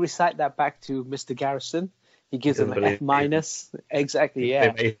recite that back to Mr. Garrison. He gives them an F-. Exactly,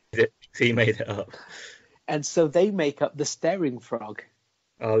 yeah. He made it up. And so they make up the staring frog.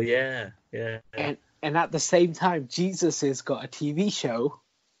 Oh yeah, yeah. And at the same time, Jesus has got a TV show,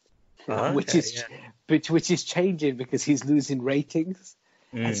 which is changing because he's losing ratings,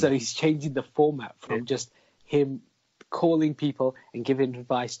 and so he's changing the format from just him calling people and giving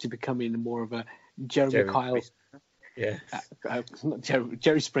advice to becoming more of a Jeremy Kyle,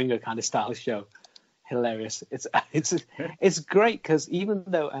 Jerry Springer kind of style show. Hilarious! It's great because even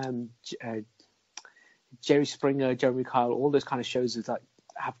though Jerry Springer, Jeremy Kyle, all those kind of shows is like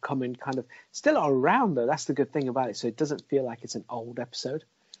have come in kind of still are around though. That's the good thing about it. So it doesn't feel like it's an old episode.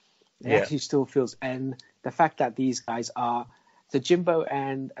 It actually still feels, and the fact that these guys are, the Jimbo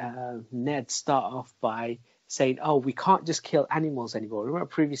and Ned start off by saying, "Oh, we can't just kill animals anymore." Remember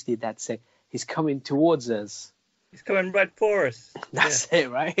previously Dad said he's coming towards us. He's coming right for us. That's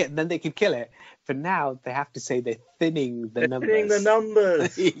it, right? And then they can kill it. But now they have to say they're thinning the numbers. Thinning the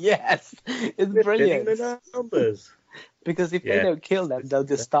numbers. Yes, it's brilliant. Thinning the numbers. Because if they don't kill them, they'll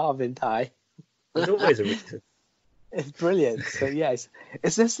just starve and die. There's always a reason. It's brilliant. So yes,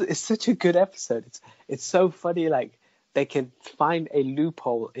 it's such a good episode. It's so funny. Like they can find a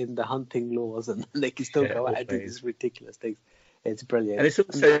loophole in the hunting laws, and they can still go out and do these ridiculous things. It's brilliant. And it's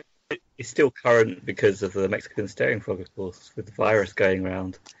also still current because of the Mexican staring frog, of course, with the virus going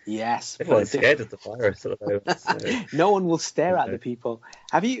around. Yes, everyone's scared of the virus at the moment. So. No one will stare at the people.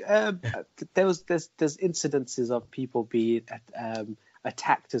 Have you? There's incidences of people being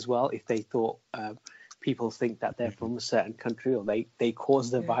attacked as well if they thought. People think that they're from a certain country or they cause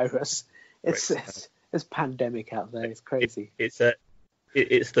the virus. It's pandemic out there. It's crazy. It's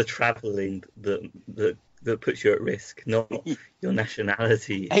the travelling that puts you at risk, not your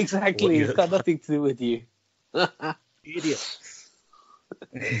nationality. Exactly, it's got nothing to do with you. Idiots.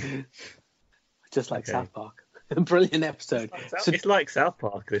 Just like South Park. Brilliant episode. It's like South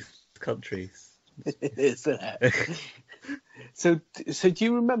Park. This country. It is. So do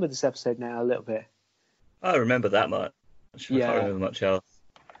you remember this episode now a little bit? I remember that much. I can't remember much else.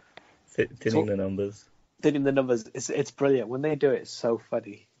 Thinning the numbers. Thinning the numbers. It's brilliant. When they do it, it's so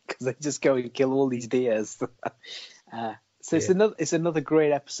funny because they just go and kill all these deers. It's another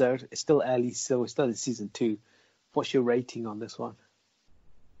great episode. It's still early, so we're still in season 2. What's your rating on this one?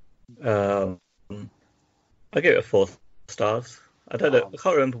 I give it 4 stars. I don't know. Oh, I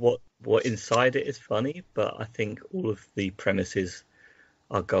can't remember what inside it is funny, but I think all of the premises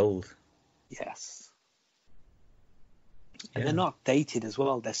are gold. yes. And Yeah. they're not dated as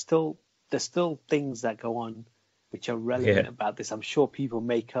well. There's still things that go on which are relevant Yeah. about this. I'm sure people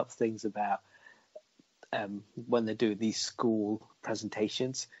make up things about when they do these school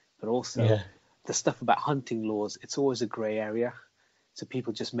presentations, but also Yeah. the stuff about hunting laws. It's always a grey area, so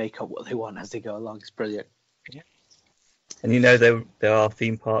people just make up what they want as they go along. It's brilliant. And there are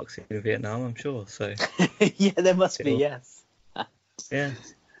theme parks in Vietnam, I'm sure. So Yeah, there must be. It'll- Yes. yeah.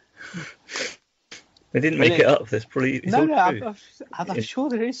 They didn't make Brilliant. it up. It's all No, true. I'm sure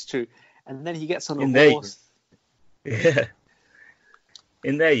that is true. And then he gets on a In their horse. Yeah.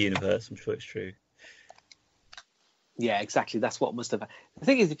 In their universe, I'm sure it's true. Yeah, exactly. That's what must have. The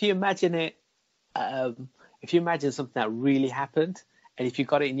thing is, if you imagine it, if you imagine something that really happened, and if you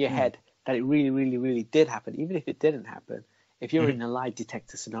got it in your head that it really, really, really did happen, even if it didn't happen, if you're in a lie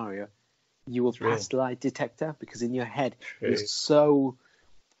detector scenario, you will pass the lie detector because in your head you're True. so,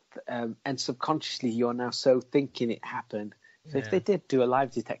 and subconsciously you're now so thinking it happened. So if Yeah. they did do a lie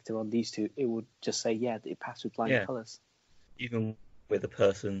detector on these two, it would just say, yeah, it passed with flying Yeah. colours. Even with a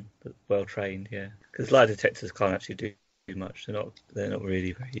person that's well trained, yeah. Because lie detectors can't actually do much. They're not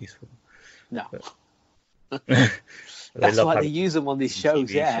really very useful. No. But they That's love why they having use them on these TV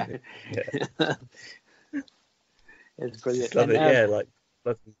shows, yeah. shows. Yeah. It's brilliant. Just love And, it. Yeah, like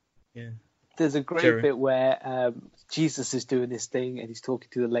yeah. there's a great Jerry. bit where Jesus is doing this thing and he's talking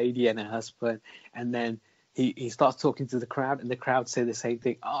to the lady and her husband, and then he starts talking to the crowd, and the crowd say the same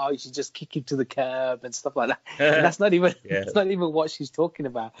thing. Oh, you should just kick him to the curb and stuff like that. And that's not even Yeah. it's not even what she's talking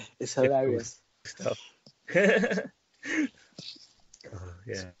about. It's hilarious. Stuff. Oh,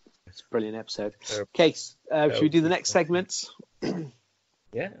 yeah. It's a brilliant episode. Terrible. Okay, should we do the next segments?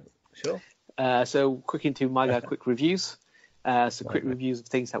 Yeah, sure. So quick into my quick reviews. So quick Right. reviews of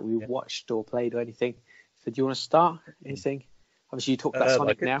things that we watched or played or anything. So do you want to start? Anything? Obviously, you talked about I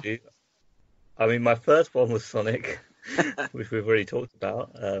Sonic could now. do. I mean, my first one was Sonic, which we've already talked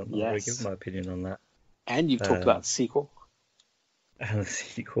about. I've already Yes. given my opinion on that. And you've talked about the sequel. And the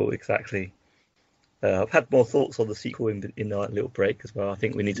sequel, exactly. I've had more thoughts on the sequel in our little break as well. I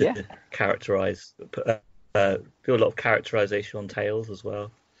think we need to do a lot of characterization on Tails as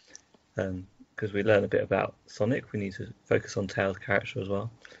well. Because we learn a bit about Sonic, we need to focus on Tails' character as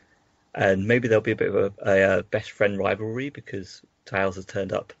well. And maybe there'll be a bit of a best friend rivalry because Tails has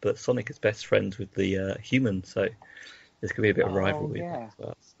turned up, but Sonic is best friends with the human, so there's going to be a bit of rivalry yeah. there as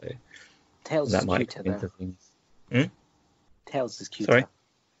well. So Tails that is might cuter, come into though. things. Tails is cuter. Sorry?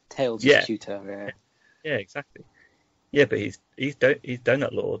 Tails Yeah. is cuter. Yeah, exactly. Yeah, but he's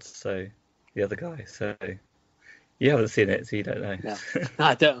Donut Lord, so the other guy. So you haven't seen it, so you don't know. No,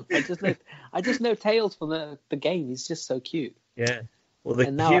 I don't. I just know Tails from the game. He's just so cute. Yeah. Well, the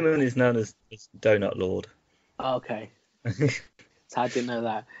And now human is known as Donut Lord. Oh, okay. So I didn't know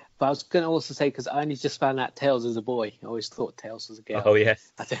that. But I was going to also say, because I only just found out Tails is a boy. I always thought Tails was a girl. Oh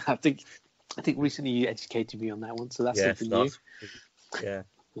yes. I think recently you educated me on that one, so that's Yes. something new. Yeah.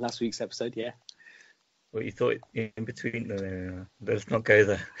 Last week's episode, yeah. What you thought in between? No. Let's not go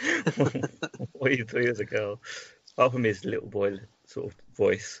there. What you thought he was a girl, apart from his little boy sort of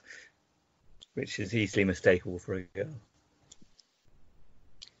voice, which is easily mistakable for a girl.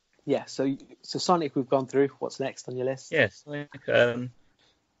 Yeah. So Sonic, we've gone through. What's next on your list? Yes.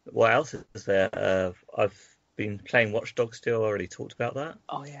 What else is there? I've been playing Watch Dogs still. I already talked about that.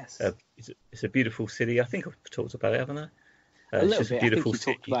 Oh yes. It's a beautiful city. I think I've talked about it, haven't I? A little just bit. a beautiful I think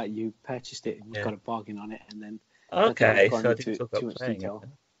you talked city. about you purchased it and you Yeah. got a bargain on it, and then Okay, gone so I into didn't talk too about much playing detail. it.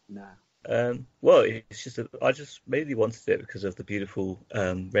 No. Well, it's just I just mainly wanted it because of the beautiful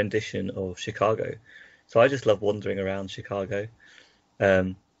rendition of Chicago. So I just love wandering around Chicago.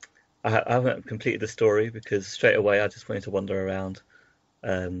 I haven't completed the story because straight away I just wanted to wander around.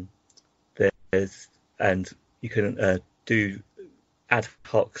 And you can do ad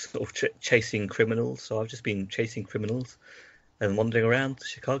hoc sort of chasing criminals. So I've just been chasing criminals and wandering around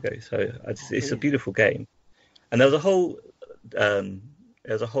Chicago. So it's a beautiful game. And there was a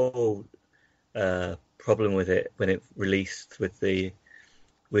whole problem with it when it released with the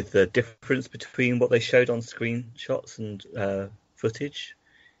difference between what they showed on screenshots and footage.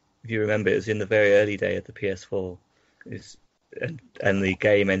 If you remember, it was in the very early day of the PS4, and the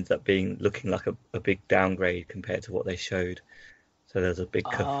game ended up looking like a big downgrade compared to what they showed. So there's a big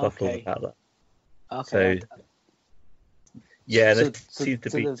kerfuffle about that. Okay. So yeah, there seems to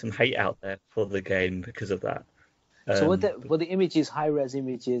be some hate out there for the game because of that. So were the images high-res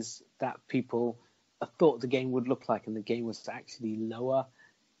images that people thought the game would look like, and the game was actually lower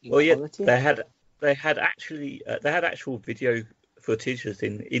in quality? They had they had actual video footage, as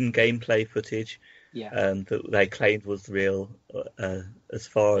in gameplay footage, Yeah. that they claimed was real, as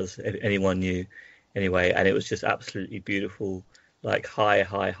far as anyone knew, anyway. And it was just absolutely beautiful, like high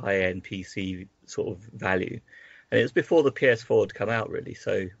end PC sort of value. And it was before the PS4 had come out, really.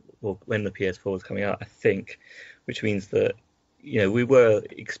 So, well, when the PS4 was coming out, I think, which means that we were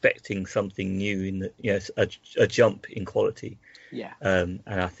expecting something new in a jump in quality. Yeah. And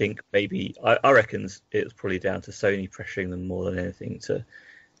I think maybe I reckon it was probably down to Sony pressuring them more than anything to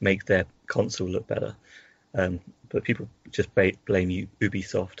make their console look better. But people just blame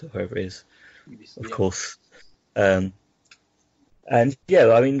Ubisoft or whoever it is, of course. And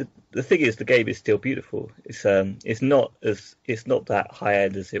yeah, I mean, the thing is, the game is still beautiful. It's not that high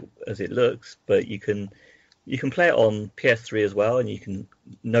end as it looks, but you can play it on PS3 as well, and you can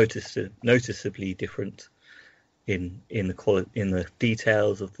noticeably different in the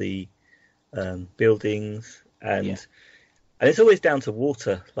details of the buildings, and it's always down to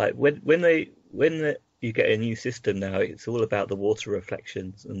water. Like when you get a new system now, it's all about the water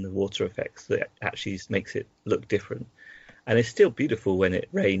reflections and the water effects that actually makes it look different. And it's still beautiful when it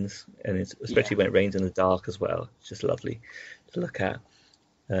rains, and especially when it rains in the dark as well. It's just lovely to look at.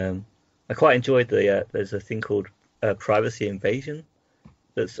 I quite enjoyed there's a thing called Privacy Invasion.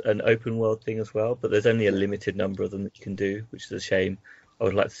 That's an open world thing as well, but there's only a limited number of them that you can do, which is a shame. I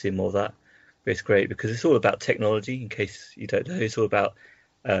would like to see more of that. But it's great because it's all about technology. In case you don't know, it's all about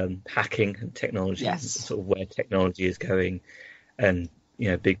hacking and technology, and sort of where technology is going, and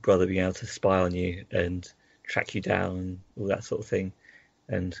Big Brother being able to spy on you and track you down and all that sort of thing,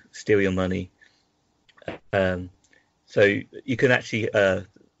 and steal your money. So you can actually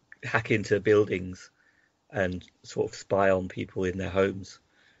hack into buildings and sort of spy on people in their homes,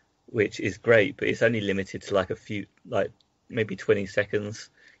 which is great, but it's only limited to like a few, like maybe 20 seconds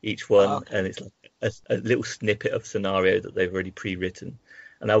each one. And it's like a little snippet of scenario that they've already pre-written.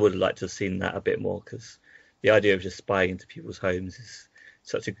 And I would have liked to have seen that a bit more, because the idea of just spying into people's homes is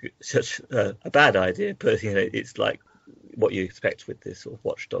such a bad idea, but it's like what you expect with this sort of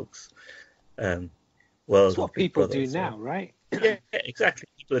Watch Dogs world. That's what people do now, right? Yeah, exactly.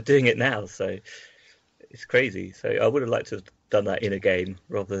 People are doing it now, so it's crazy. So I would have liked to have done that in a game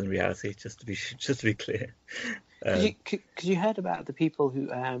rather than reality, just to be clear. Because you heard about the people who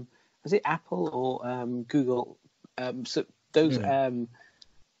was it Apple or Google? So those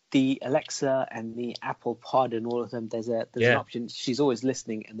the Alexa and the Apple Pod and all of them. There's an option. She's always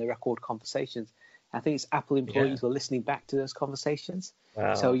listening, and they record conversations. I think it's Apple employees who are listening back to those conversations.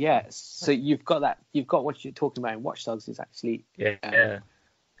 Wow. So so you've got that. You've got what you're talking about in Watch Dogs is actually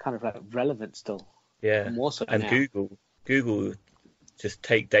kind of like relevant still. Yeah, more so and now. Google just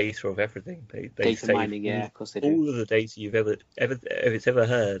take data of everything. They data save mining, of course they do. All of the data you've ever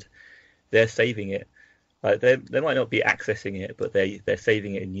heard, they're saving it. Like they might not be accessing it, but they're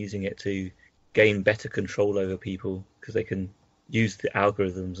saving it and using it to gain better control over people, because they can use the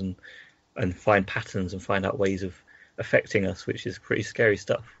algorithms and find patterns and find out ways of affecting us, which is pretty scary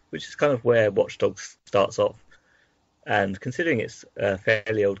stuff. Which is kind of where Watch Dogs starts off. And considering it's a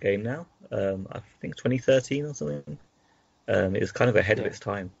fairly old game now, I think 2013 or something, it was kind of ahead of its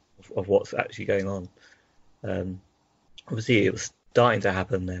time of what's actually going on. Obviously, it was starting to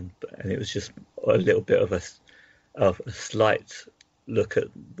happen then, and it was just a little bit of a slight look at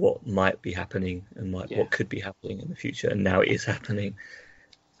what might be happening and what could be happening in the future, and now it is happening.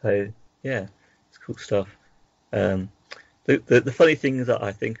 So yeah, it's cool stuff. The funny thing is that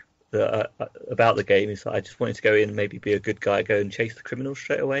I think about the game is that I just wanted to go in and maybe be a good guy, go and chase the criminals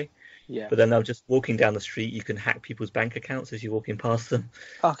straight away. Yeah. But then I'm just walking down the street. You can hack people's bank accounts as you're walking past them.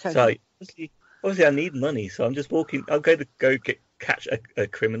 Okay. So obviously I need money, so I'm just walking. I'll catch a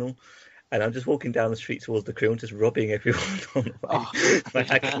criminal, and I'm just walking down the street towards the criminal, just robbing everyone on the way by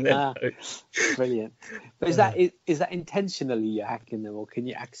hacking them. Brilliant. But is that intentionally you're hacking them, or can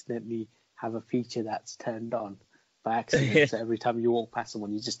you accidentally have a feature that's turned on by accident? So every time you walk past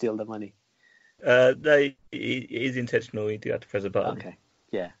someone, you just steal the money. No, it is intentional. You do have to press a button. Okay.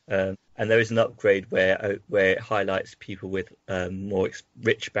 Yeah. And there is an upgrade where it highlights people with more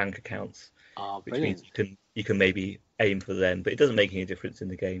rich bank accounts, which means you can maybe aim for them, but it doesn't make any difference in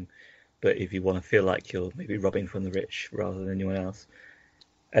the game. But if you want to feel like you're maybe robbing from the rich rather than anyone else.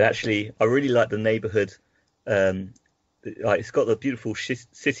 And actually, I really like the neighborhood. It's got the beautiful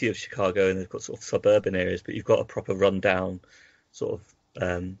city of Chicago, and they've got sort of suburban areas, but you've got a proper rundown sort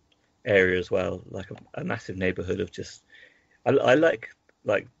of area as well, like a massive neighborhood of just. I like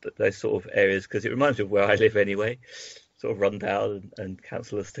those sort of areas because it reminds me of where I live anyway, sort of rundown and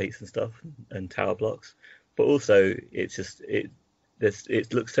council estates and stuff and tower blocks. But also, it's just it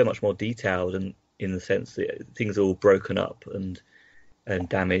looks so much more detailed, and in the sense that things are all broken up and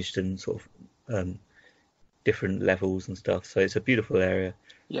damaged and sort of different levels and stuff. So it's a beautiful area.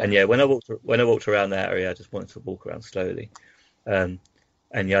 Yeah. And yeah, when I walked around that area, I just wanted to walk around slowly. And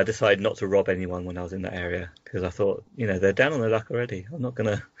yeah, I decided not to rob anyone when I was in that area because I thought, they're down on their luck already. I'm not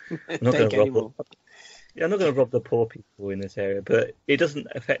gonna rob. I'm not gonna rob the poor people in this area. But it doesn't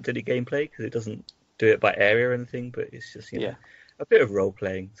affect any gameplay because it doesn't do it by area or anything. But it's just a bit of role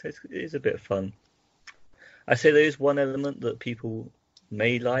playing, so it is a bit of fun. I say there is one element that people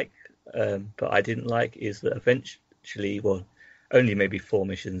may like, but I didn't like, is that eventually, well, only maybe 4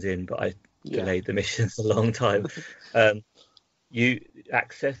 missions in, but I delayed the missions a long time. You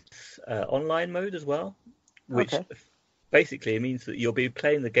access online mode as well, which basically it means that you'll be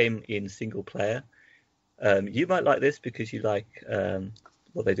playing the game in single player. You might like this because you like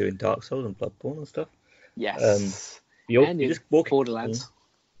what they do in Dark Souls and Bloodborne and stuff. Yes. You're just walking. Borderlands.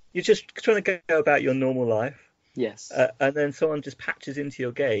 You're just trying to go about your normal life. Yes. And then someone just patches into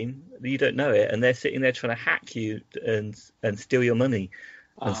your game, you don't know it, and they're sitting there trying to hack you and steal your money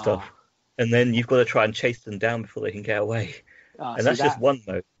and stuff. And then you've got to try and chase them down before they can get away. And that's just one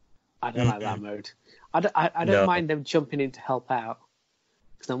mode. I don't like that mode. I don't mind them jumping in to help out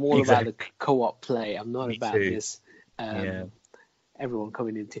because I'm all about the co-op play. I'm not about this. Everyone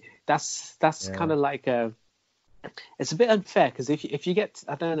coming into that's kind of like it's a bit unfair because if you get,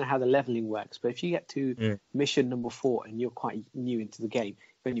 I don't know how the leveling works, but if you get to mission number 4 and you're quite new into the game,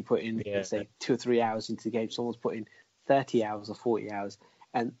 when you put in say 2 or 3 hours into the game, someone's put in 30 hours or 40 hours.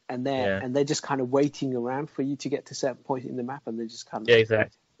 And they're just kind of waiting around for you to get to a certain point in the map, and they're just kind of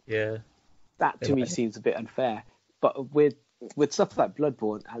that to me seems a bit unfair. But with stuff like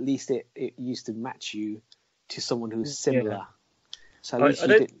Bloodborne, at least it used to match you to someone who's similar. So at least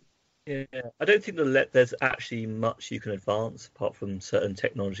I don't think there's actually much you can advance apart from certain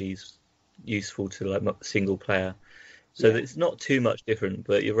technologies useful to like single player. So it's not too much different.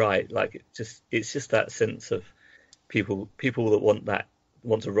 But you're right, like it's just that sense of people that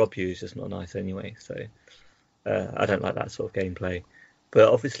want to rob you is just not nice anyway. So I don't like that sort of gameplay.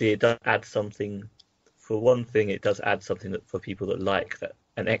 But obviously it does add something. For one thing, it does add something that for people that like that,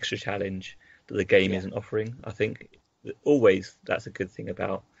 an extra challenge that the game isn't offering. I think always that's a good thing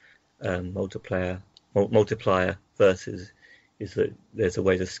about multiplier versus is that there's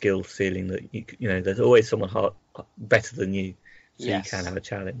always a skill ceiling that there's always someone better than you, so you can have a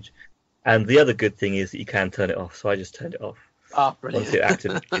challenge. And the other good thing is that you can turn it off. So I just turned it off. Oh, brilliant. Once it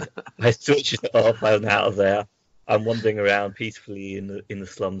activated, I switched it off. I'm out of there. I'm wandering around peacefully in the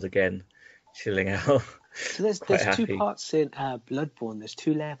slums again, chilling out. So there's two parts in Bloodborne. There's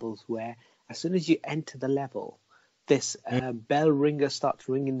 2 levels where as soon as you enter the level, this bell ringer starts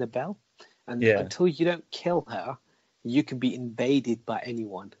ringing the bell, and until you don't kill her, you can be invaded by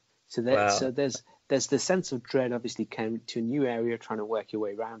anyone. So there's the sense of dread, obviously, coming to a new area, trying to work your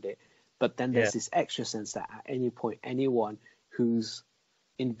way around it. But then there's this extra sense that at any point, anyone who's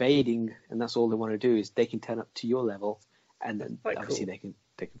invading, and that's all they want to do, is they can turn up to your level, and then obviously they can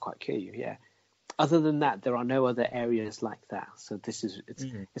quite kill you. Yeah. Other than that, there are no other areas like that. So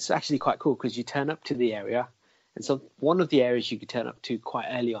it's actually quite cool because you turn up to the area, and so one of the areas you could turn up to quite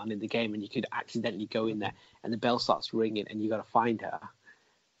early on in the game, and you could accidentally go in there, and the bell starts ringing, and you got to find her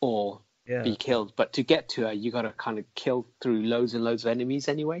or be killed. But to get to her, you got to kind of kill through loads and loads of enemies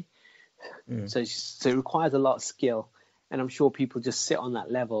anyway. So it requires a lot of skill, and I'm sure people just sit on that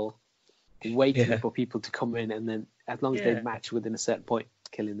level waiting for people to come in, and then as long as they match within a certain point,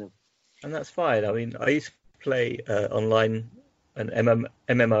 killing them. And that's fine. I mean, I used to play online an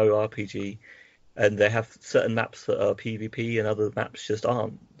MMORPG, and they have certain maps that are PvP and other maps just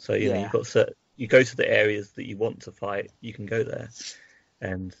aren't. So you've got you go to the areas that you want to fight, you can go there,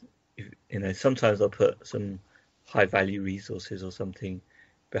 and sometimes they'll put some high value resources or something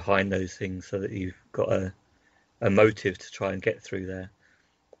behind those things so that you've got a motive to try and get through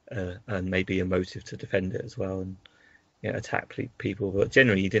there, and maybe a motive to defend it as well and attack people. But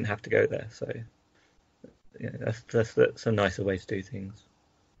generally you didn't have to go there, so that's a nicer way to do things.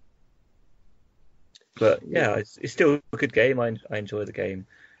 But it's still a good game. I enjoy the game.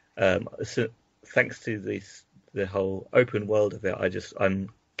 So thanks to the whole open world of it, I'm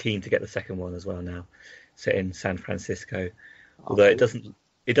keen to get the second one as well now, set in San Francisco. Although it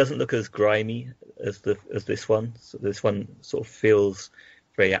doesn't look as grimy as this one. So this one sort of feels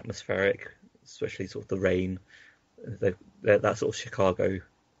very atmospheric, especially sort of the rain. That sort of Chicago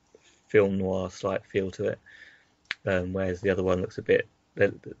film noir slight feel to it, whereas the other one looks a bit.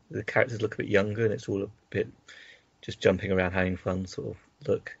 The characters look a bit younger, and it's all a bit just jumping around, having fun sort of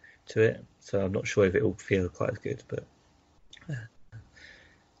look to it. So I'm not sure if it will feel quite as good, but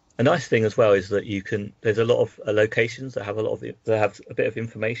a nice thing as well is that there's a lot of locations that have that have a bit of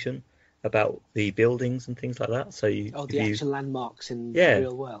information about the buildings and things like that. So the actual landmarks in the yeah,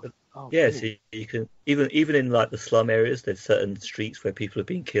 real world. Oh, yeah, brilliant. so you can even in like the slum areas, there's certain streets where people have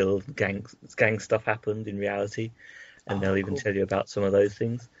been killed, gang stuff happened in reality, and they'll even Cool. tell you about some of those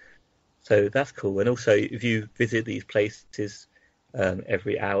things. So that's cool. And also, if you visit these places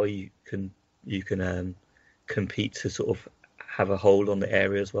every hour, you can compete to sort of have a hold on the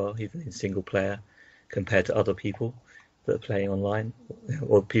area as well, even in single player, compared to other people that are playing online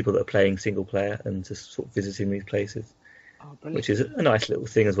or people that are playing single player and just sort of visiting these places. Oh, brilliant. Which is a nice little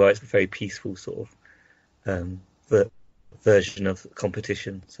thing as well. It's a very peaceful sort of version of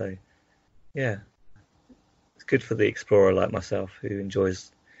competition. So, yeah, it's good for the explorer like myself who enjoys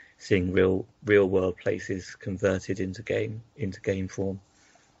seeing real world places converted into game form.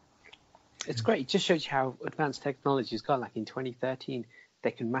 It's great. It just shows you how advanced technology has gone. Like in 2013,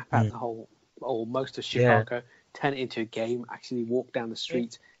 they can map out the whole or most of Chicago, turn it into a game, actually walk down the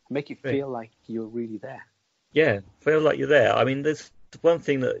streets, and make you feel like you're really there. Yeah, feel like you're there. I mean, there's one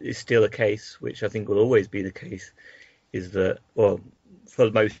thing that is still a case, which I think will always be the case, is that, well, for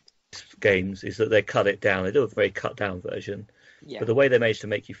most games, is that they cut it down. They do a very cut down version. Yeah. But the way they manage to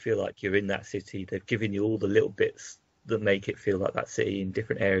make you feel like you're in that city, they've given you all the little bits that make it feel like that city in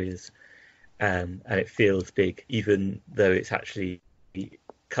different areas. And it feels big, even though it's actually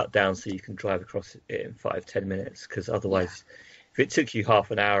cut down so you can drive across it in 5-10 minutes. Because otherwise, if it took you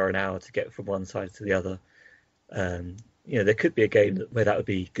half an hour to get from one side to the other, there could be a game where that would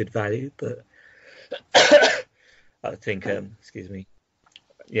be good value. But I think,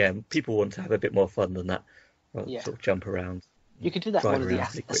 people want to have a bit more fun than that. Sort of jump around. You could do that one of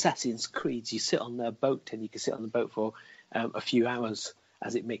the Assassin's Creeds. You sit on the boat and you can sit on the boat for a few hours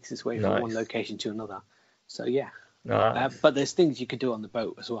as it makes its way from one location to another. So, yeah. Nice. But there's things you could do on the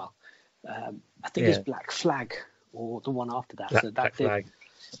boat as well. I think it's Black Flag or the one after that. Black Flag.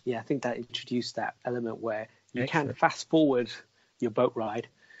 Yeah, I think that introduced that element where you can fast forward your boat ride,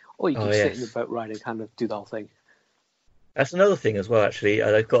 or you can sit in the boat ride and kind of do the whole thing. That's another thing as well. Actually,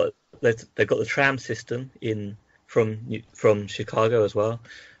 they've got the tram system from Chicago as well,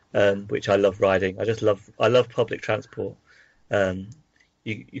 which I love riding. I love public transport.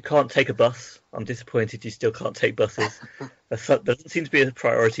 You can't take a bus. I'm disappointed you still can't take buses. That doesn't seem to be a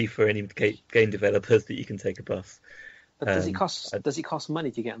priority for any game developers that you can take a bus. But does it cost money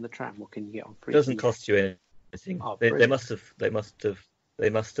to get on the tram, or can you get on free? It doesn't cost you anything. Oh, they must have what's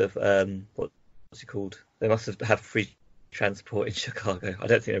it called? They must have free transport in Chicago. I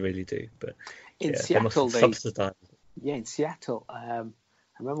don't think they really do, but in Seattle they subsidize. Yeah, in Seattle. I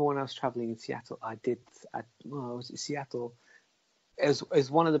remember when I was traveling in Seattle, I was in Seattle. It was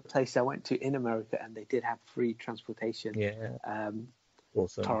one of the places I went to in America, and they did have free transportation. Yeah.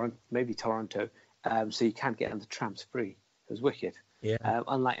 Awesome. Maybe Toronto. So you can get on the trams free. It was wicked. Yeah.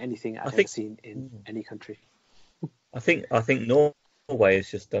 Unlike anything I've ever seen in any country. I think Norway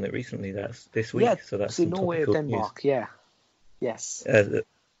has just done it recently. That's this week. Yeah, so that's Norway or Denmark. News. Yeah. Yes.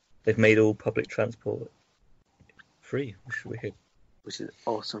 They've made all public transport free, which is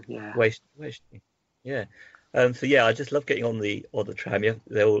awesome. Yeah. Waste. Yeah. I just love getting on the tram.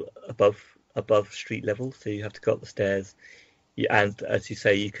 They're all above street level, so you have to go up the stairs. And as you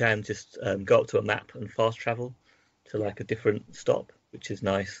say, you can just go up to a map and fast travel to like a different stop, which is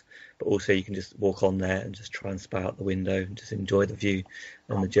nice. But also you can just walk on there and just try and spy out the window and just enjoy the view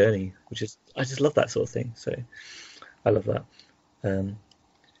and the journey, I just love that sort of thing. So I love that.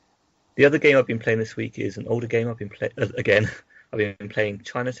 The other game I've been playing this week is an older game I've been playing again. I've been playing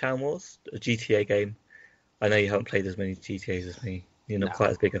Chinatown Wars, a GTA game. I know you haven't played as many GTAs as me. You're not quite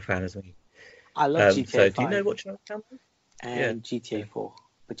as big a fan as me. I love GTA 5. So do you know what Chinatown was? And GTA 4.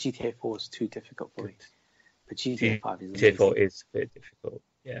 But GTA 4 is too difficult for me. But GTA 5 is amazing. GTA 4 is a bit difficult,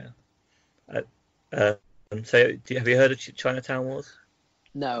 yeah. So have you heard of Chinatown Wars?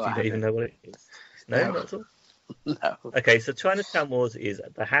 No, I don't even know what it is. No, not at all? No. Okay, so Chinatown Wars is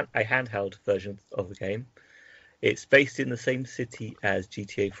a handheld version of the game. It's based in the same city as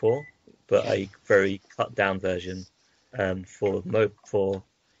GTA 4, but a very cut down version. It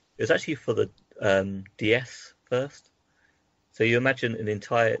was actually for the DS first. So you imagine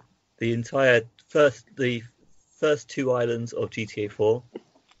the first two islands of GTA 4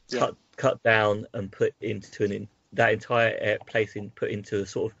 cut down and put into that entire place put into a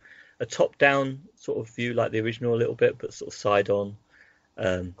sort of a top down sort of view like the original a little bit, but sort of side on.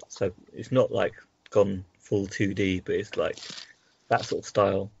 So it's not like gone full 2D, but it's like that sort of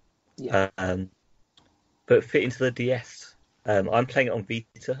style. Yeah. But fit into the DS. I'm playing it on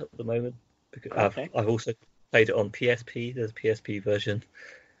Vita at the moment because I've also played it on PSP. There's a PSP version.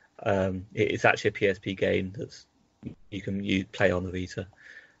 It's actually a PSP game that's you play on the Vita.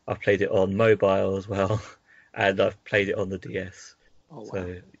 I've played it on mobile as well, and I've played it on the DS. Oh,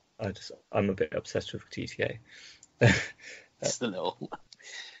 wow. So I'm a bit obsessed with GTA. Just a little.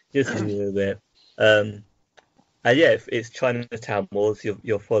 Just a little bit. And yeah, it's Chinatown Wars.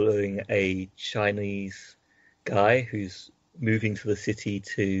 You're following a Chinese guy who's moving to the city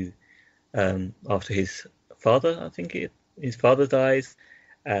to after his father, I think his father dies,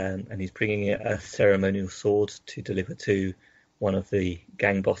 and he's bringing a ceremonial sword to deliver to one of the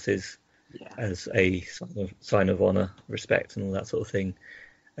gang bosses as a sign of honor, respect, and all that sort of thing.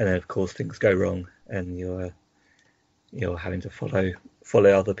 And then, of course, things go wrong, and you're having to follow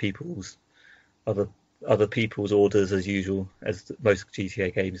other people's orders as usual, as most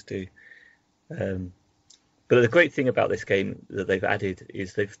GTA games do. But the great thing about this game that they've added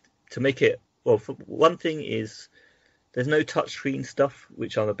is to make it, well, for one thing is there's no touchscreen stuff,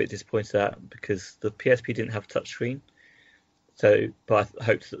 which I'm a bit disappointed at because the PSP didn't have touchscreen. But I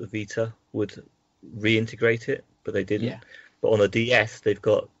hoped that the Vita would reintegrate it, but they didn't. Yeah. But on the DS, they've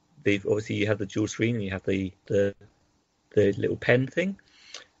obviously you have the dual screen and you have the little pen thing,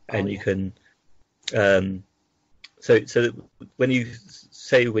 and you can. So when you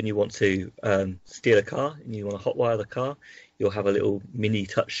want to steal a car and you want to hotwire the car, you'll have a little mini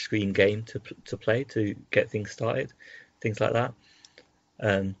touch screen game to play to get things started, things like that.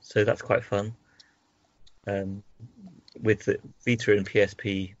 So that's quite fun. With the Vita and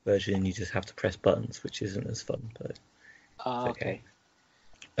PSP version, you just have to press buttons, which isn't as fun, but it's okay.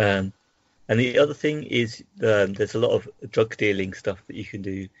 And the other thing is there's a lot of drug dealing stuff that you can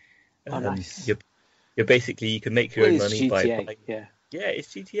do. Nice. You're basically, you can make your own money GTA, by yeah,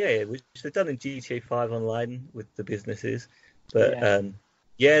 it's GTA, which they've done in GTA 5 Online with the businesses. But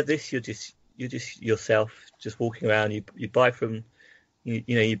this you're just yourself, just walking around. You buy from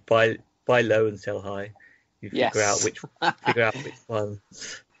you buy low and sell high. You figure out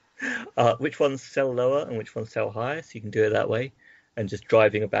which ones sell lower and which ones sell higher, so you can do it that way, and just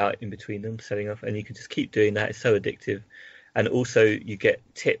driving about in between them, selling off, and you can just keep doing that. It's so addictive. And also, you get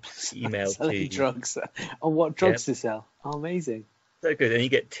tips emailed to you. Drugs. Oh, what drugs to sell? Oh, amazing. So good. And you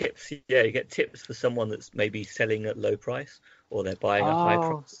get tips. Yeah, you get tips for someone that's maybe selling at low price or they're buying at high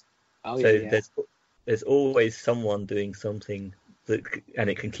price. Oh, so there's always someone doing something and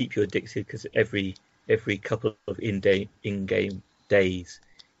it can keep you addicted because every couple of in-game days,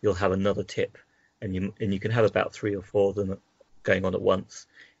 you'll have another tip, and you can have about 3 or 4 of them going on at once,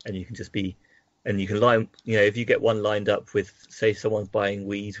 and you can just be. And you can line, if you get one lined up with, say, someone's buying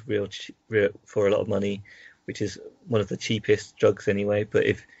weed real for a lot of money, which is one of the cheapest drugs anyway. But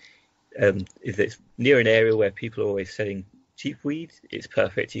if it's near an area where people are always selling cheap weed, it's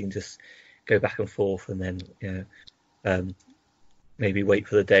perfect. You can just go back and forth, and then maybe wait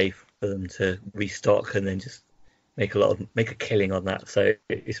for the day for them to restock, and then just make a killing on that. So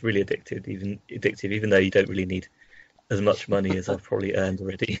it's really addictive, even though you don't really need as much money as I've probably earned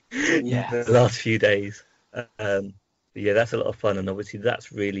already in the last few days. But yeah, that's a lot of fun, and obviously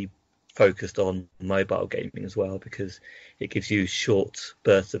that's really focused on mobile gaming as well, because it gives you short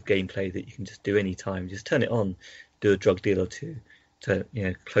bursts of gameplay that you can just do any time. Just turn it on, do a drug deal or two, to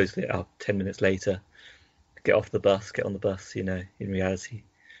close it up 10 minutes later, get on the bus. In reality,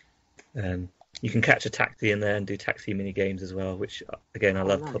 you can catch a taxi in there and do taxi mini games as well, which again I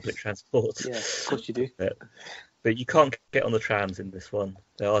love. Nice. Public transport. Yeah, of course you do. But you can't get on the trams in this one.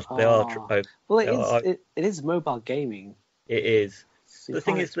 Well, it is mobile gaming. It is. So the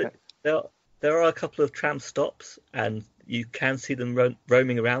thing is that there are a couple of tram stops, and you can see them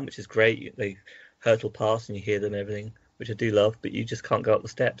roaming around, which is great. They hurtle past, and you hear them and everything, which I do love. But you just can't go up the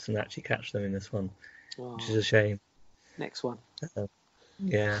steps and actually catch them in this one, which is a shame. Next one.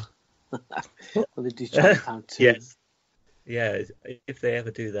 Yeah. Well, they do Chinatown too. Yes. Yeah, if they ever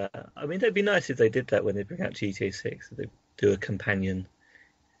do that. I mean, it'd be nice if they did that when they bring out GTA 6. They do a companion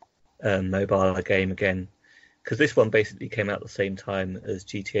mobile game again, because this one basically came out at the same time as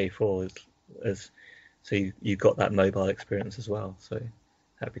GTA 4, so you got that mobile experience as well. So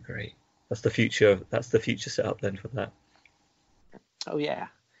that'd be great. That's the future. That's the future setup then for that. Oh yeah,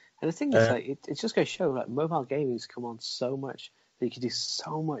 and the thing is, it just goes to show mobile gaming's come on so much that you can do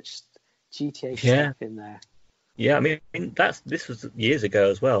so much GTA stuff in there. Yeah, I mean this was years ago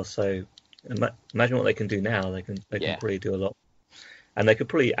as well. So imagine what they can do now. They can probably do a lot, and they could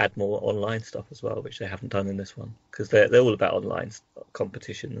probably add more online stuff as well, which they haven't done in this one, because they're all about online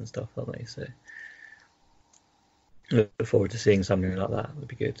competition and stuff, aren't they? So look forward to seeing something like that. Would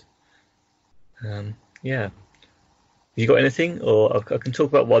be good. Yeah. Have you got anything, or I can talk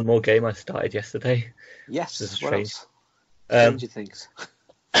about one more game I started yesterday? Yes. This is what strange. else? Stranger Things.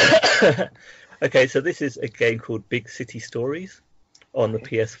 Okay, so this is a game called Big City Stories on the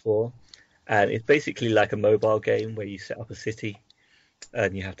PS4, and it's basically like a mobile game where you set up a city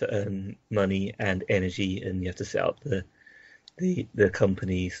and you have to earn money and energy, and you have to set up the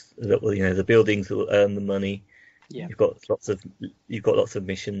companies that will, the buildings that will earn the money. Yeah. You've got lots of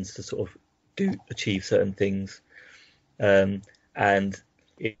missions to sort of achieve certain things, and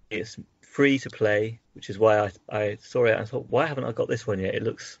it's free to play, which is why I saw it and I thought, why haven't I got this one yet? It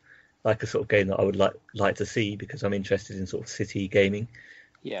looks like a sort of game that I would like to see because I'm interested in sort of city gaming.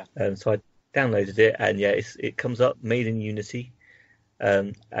 Yeah. So I downloaded it, and yeah, it comes up made in Unity,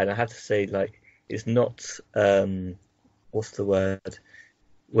 and I have to say, like, it's not what's the word,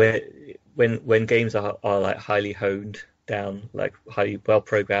 where when games are like highly honed down, like highly well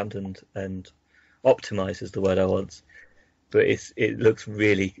programmed and optimized is the word I want, but it looks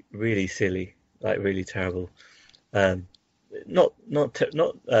really really silly, like really terrible. Not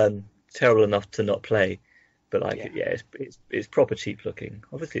terrible enough to not play, but like it's proper cheap looking.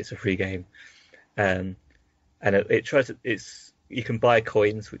 Obviously, it's a free game, and it tries to. You can buy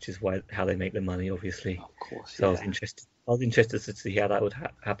coins, which is how they make the money, obviously. Of course. So Yeah. I was interested to see how that would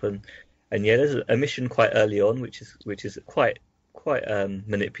happen. And yeah, there's a mission quite early on, which is quite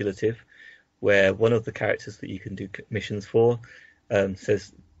manipulative, where one of the characters that you can do missions for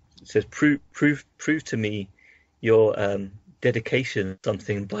says prove to me your dedication to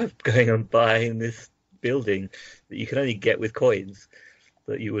something by going and buying this building that you can only get with coins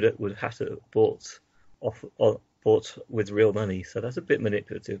that you would have to have bought with real money. So that's a bit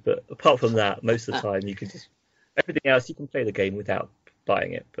manipulative. But apart from that, most of the time you can just everything else you can play the game without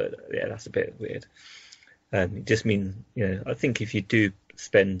buying it. But yeah, that's a bit weird. It just means, I think if you do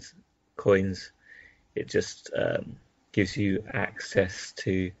spend coins, it just gives you access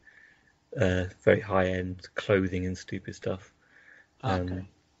to very high-end clothing and stupid stuff, and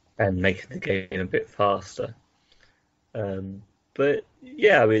making the game a bit faster. But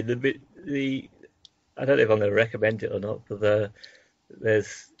yeah, I mean, I don't know if I'm going to recommend it or not, but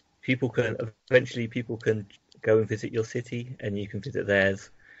people can go and visit your city, and you can visit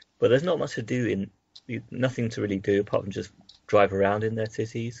theirs. But there's not much to do nothing to really do apart from just drive around in their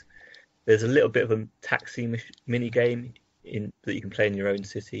cities. There's a little bit of a taxi mini game that you can play in your own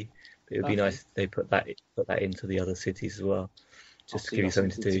city. But it would be nice if they put that into the other cities as well, just to give you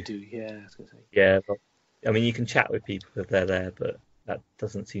something to do. Yeah, I was gonna say. Yeah, but, I mean, you can chat with people if they're there, but that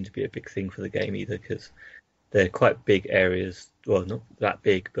doesn't seem to be a big thing for the game either, because they're quite big areas. Well, not that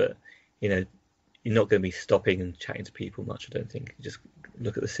big, but you're not going to be stopping and chatting to people much, I don't think. You just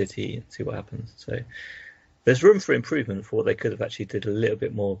look at the city and see what happens. So there's room for improvement for what they could have actually did a little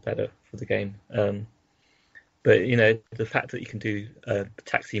bit more better for the game. But the fact that you can do a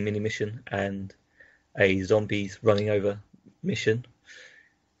taxi mini mission and a zombies running over mission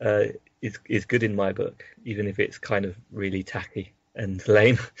is good in my book, even if it's kind of really tacky and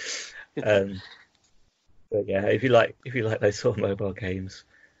lame. But yeah, if you like those sort of mobile games,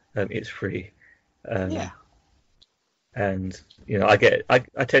 it's free. Yeah. And I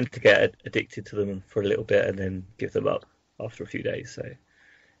tend to get addicted to them for a little bit and then give them up after a few days. So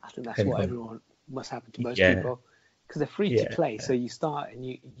I think that's what everyone must happen to most people, because they're free to play. So you start and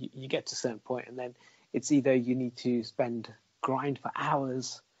you get to a certain point, and then it's either you need to grind for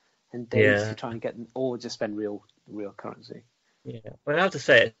hours and days to try and get them, or just spend real currency. Yeah, but I have to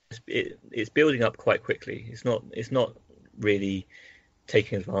say it's building up quite quickly. It's not really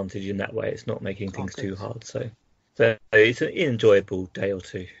taking advantage in that way. It's not making things too hard. So it's an enjoyable day or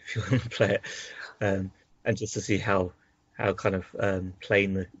two if you want to play it, and just to see how kind of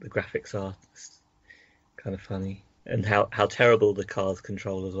plain the graphics are. It's kind of funny, and how terrible the cars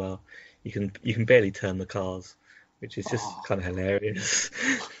control as well. You can barely turn the which is just kind of hilarious.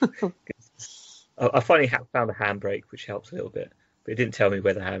 I finally found a handbrake, which helps a little bit, but it didn't tell me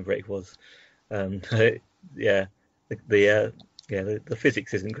where the handbrake was. Yeah, the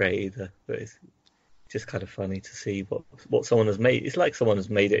physics isn't great either, but it's just kind of funny to see what someone has made. It's like someone has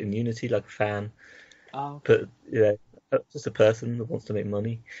made it in Unity, like a fan. But just a person that wants to make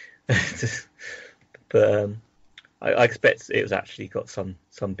money. But I expect it was actually got some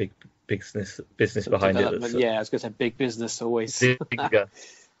big business behind it. Yeah, I was going to say big business always. Zynga,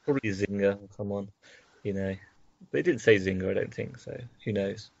 probably Zynga or someone, But it didn't say Zynga, I don't think. So who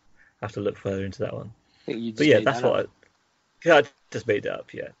knows? I have to look further into that one. But yeah, that's what I just made it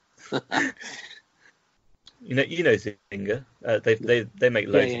up. Yeah. You know Zynga. They make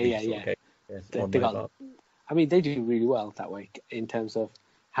loads of these sort of games. Yeah, I mean, they do really well that way in terms of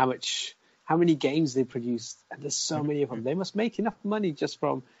how many games they produce, and there's so many of them. They must make enough money just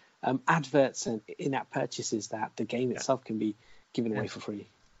from adverts and in-app purchases that the game itself can be given away for free.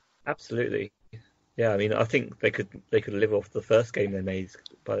 Absolutely. Yeah, I mean, I think they could live off the first game they made,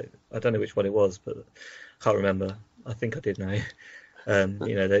 but I don't know which one it was, but I can't remember. I think I did know.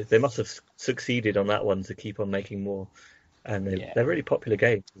 They must have succeeded on that one to keep on making more, and they're really popular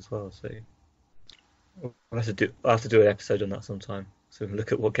games as well. So I have to do an episode on that sometime. So we can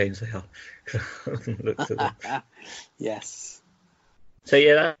look at what games they are. I haven't looked at them. Yes. So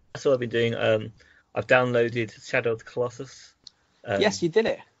yeah, that's what I've been doing. I've downloaded Shadow of the Colossus. Yes, you did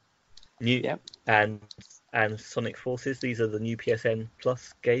it. New Yep. and Sonic Forces. These are the new PSN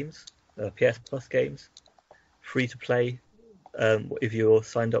Plus games, PS Plus games, free to play. If you're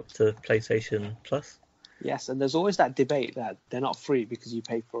signed up to PlayStation Plus. Yes, and there's always that debate that they're not free because you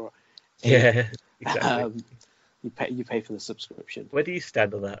pay for. Yeah, exactly. You pay for the subscription. Where do you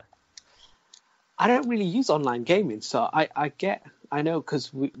stand on that? I don't really use online gaming, so I know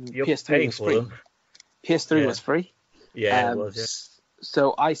because You're PS3 paying was for free. them. PS3 was free. Yeah, it was. Yeah.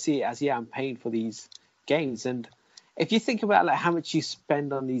 So I see it as I'm paying for these games, and if you think about like how much you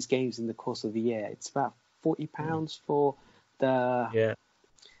spend on these games in the course of the year, it's about £40 for the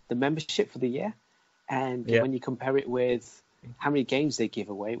membership for the year, and when you compare it with how many games they give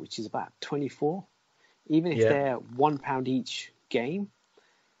away, which is about 24, even if they're £1 each game,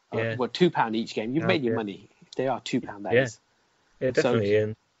 well £2 each game, you've made your money. If they are £2, that is. Yeah, definitely. So,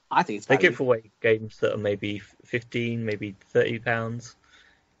 and I think it's they value. give away games that are maybe £15, maybe £30.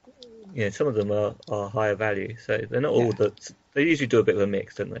 Some of them are higher value, so they're not all that. They usually do a bit of a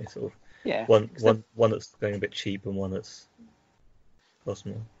mix, don't they? Sort of one that's going a bit cheap and one that's costs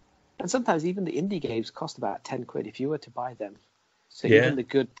more. And sometimes even the indie games cost about £10 if you were to buy them. So even the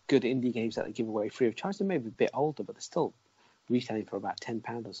good indie games that they give away free of charge, they may be a bit older, but they're still retailing for about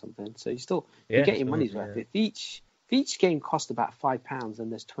 £10 or something. So you get your money's worth. If each game costs about £5 and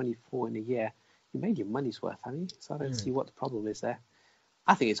there's 24 in a year, you made your money's worth, haven't you? So I don't see what the problem is there.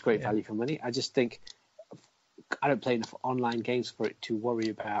 I think it's great value for money. I just think I don't play enough online games for it to worry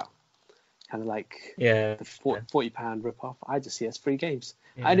about kind of like the £40 rip-off. I just see it as free games.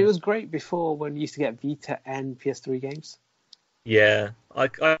 Yeah. And it was great before when you used to get Vita and PS3 games. Yeah,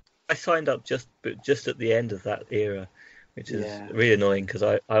 I signed up just at the end of that era, which is really annoying because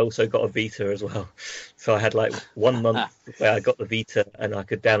I also got a Vita as well. So I had like 1 month where I got the Vita and I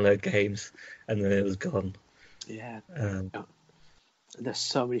could download games, and then it was gone. Yeah. There's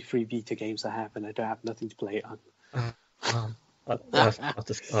so many free Vita games I have, and I don't have nothing to play it on. I'll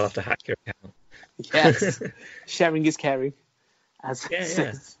have to hack your account. Yes, sharing is caring.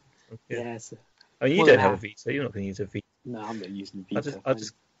 Yes. I mean, you More don't than have a half. Vita. You're not going to use a Vita. No, I'm not using Vita.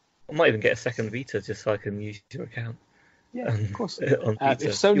 I might even get a second Vita just so I can use your account. Yeah, of course. On Vita.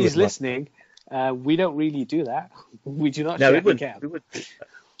 If Sony's listening, we don't really do that. We do not No, share we an wouldn't. account. We would.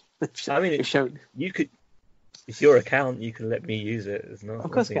 I mean, you could. It's your account. You can let me use it. There's not.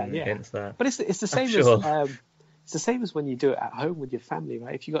 Of course, nothing can. against that. But it's the same sure. as it's the same as when you do it at home with your family,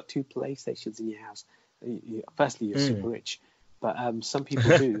 right? If you got 2 PlayStations in your house, firstly you're super rich, but some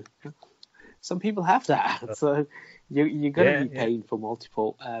people do. Some people have that, so you're going to be paying for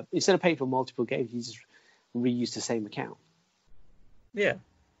multiple. Instead of paying for multiple games, you just reuse the same account. Yeah,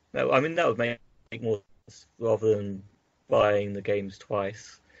 no, I mean that would make more sense rather than buying the games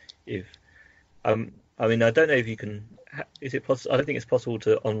twice. If I mean, I don't know if you can. Is it possible? I don't think it's possible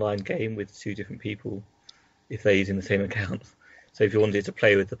to online game with 2 different people if they're using the same account. So if you wanted to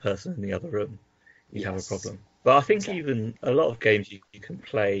play with the person in the other room, you'd have a problem. But I think even a lot of games you can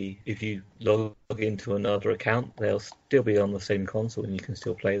play if you log into another account, they'll still be on the same console and you can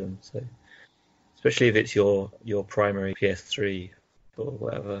still play them. So especially if it's your primary PS3 or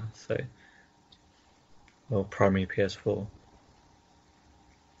whatever, or primary PS4.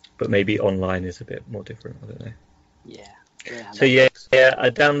 But maybe online is a bit more different. I don't know. Yeah. So I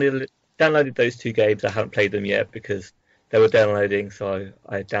downloaded those 2 games. I haven't played them yet because they were downloading, so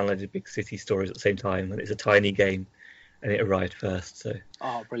I downloaded Big City Stories at the same time, and it's a tiny game, and it arrived first. So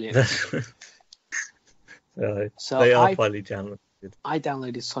brilliant! so they are finally downloaded. I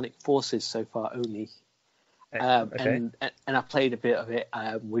downloaded Sonic Forces so far only, and I played a bit of it.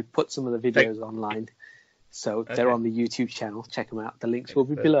 We put some of the videos online, so they're on the YouTube channel. Check them out. The links will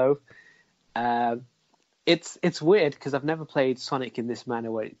be below. It's weird because I've never played Sonic in this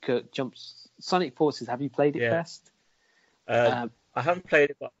manner where it jumps. Sonic Forces. Have you played it first? I haven't played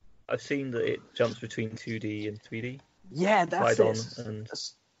it, but I've seen that it jumps between 2D and 3D. Yeah, that's it.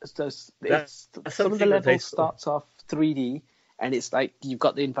 Some of the levels starts off 3D, and it's like you've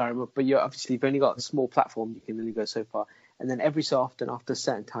got the environment, but you've only got a small platform. You can only go so far, and then every so often, after a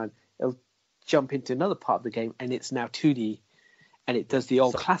certain time, it'll jump into another part of the game, and it's now 2D, and it does the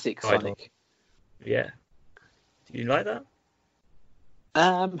old classic Sonic. Yeah. Do you like that?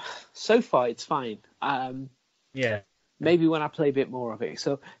 So far it's fine. Yeah. Maybe when I play a bit more of it.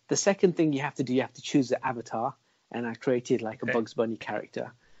 So the second thing you have to do, you have to choose the avatar, and I created like a Okay. Bugs Bunny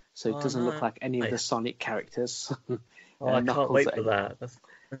character, so it Oh, doesn't look like any of the nice. Sonic characters. Oh, I can't Knuckles, wait for that. That's...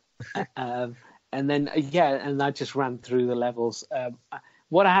 and then and I just ran through the levels.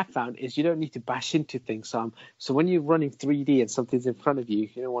 What I have found is you don't need to bash into things. So when you're running 3D and something's in front of you,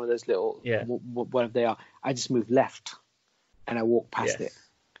 you know, one of those little Yeah. whatever they are, I just move left and I walk past Yes. it.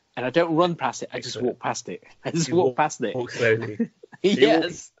 And I don't run past it. I just Excellent. walk past it. I just You walk past it. Walk slowly. So you're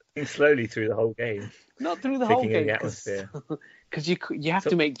Yes, walking slowly through the whole game, not through the whole taking in game the atmosphere. because you have So-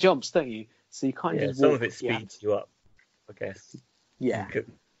 to make jumps, don't you? So you can't Yeah, just some walk. of it speeds you up, I guess. Yeah. You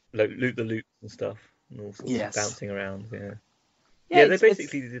could loop the loops and stuff, and all sorts Yes. of bouncing around. Yeah. Yeah, They it's-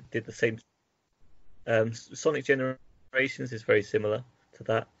 basically did the same. Sonic Generations is very similar to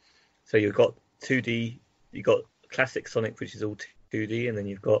that. So you've got 2D, you've got classic Sonic, which is all 2D, and then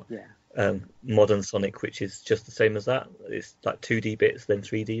you've got Yeah. modern Sonic, which is just the same as that. It's like 2D bits, then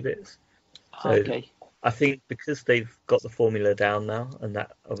 3D bits. So Okay. I think because they've got the formula down now, and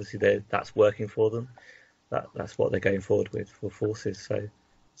that obviously that's working for them, that's what they're going forward with for Forces. So it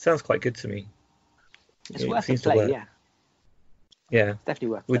sounds quite good to me. It's It worth a seems to play. work. Yeah, Yeah. definitely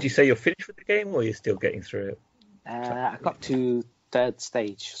worth. Would you say you're finished with the game, or you're still getting through it? I got to third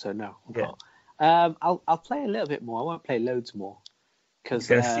stage, so no. I'm Yeah. not. I'll play a little bit more. I won't play loads more because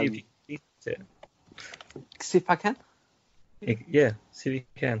Going to see if you can beat it. see if I can. Yeah, see if you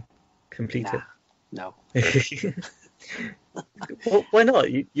can complete No. it. Well, why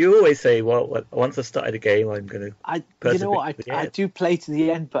not? You always say, well, once I've started a game, I'm going to. You know what? I do play to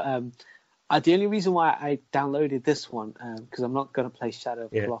the end, but the only reason why I downloaded this one because I'm not going to play Shadow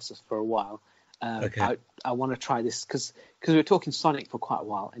of Colossus for a while. Okay. I want to try this because we were talking Sonic for quite a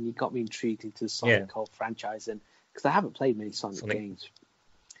while, and you got me intrigued into the Sonic whole franchise, and because I haven't played many Sonic games.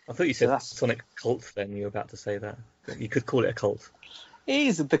 I thought you said Sonic cult. Then you were about to say that. You could call it a cult. It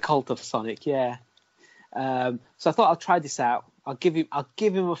is the cult of Sonic, yeah. So I thought I'll try this out. I'll give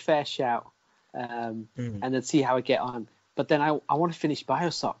him a fair shout, and then see how I get on. But then I want to finish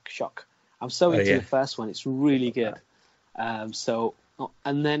Shock. I'm so into the first one; it's really good. And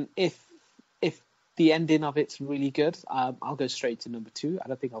then if the ending of it's really good, I'll go straight to number 2. I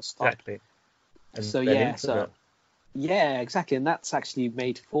don't think I'll stop. Exactly. Exactly, and that's actually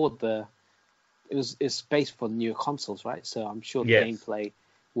made for it's based for newer consoles, right? So I'm sure the gameplay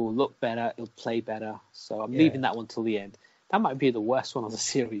will look better, it'll play better. So I'm leaving that one till the end. That might be the worst one of the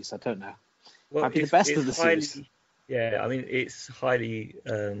series. I don't know. Well, might be the best of the series. Yeah, I mean it's highly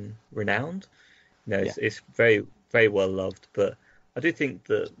renowned. It's very very well loved, but I do think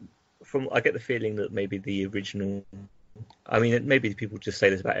that I get the feeling that maybe the original. I mean, maybe people just say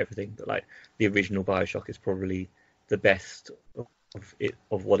this about everything, but like the original BioShock is probably the best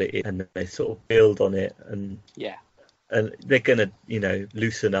of what it is, and they sort of build on it, and they're gonna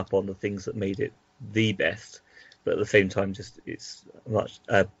loosen up on the things that made it the best, but at the same time, just it's much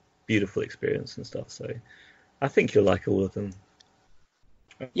a beautiful experience and stuff. So I think you'll like all of them.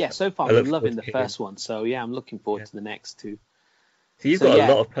 Yeah, so far I'm loving the first one, so yeah, I'm looking forward to the next two. So you've got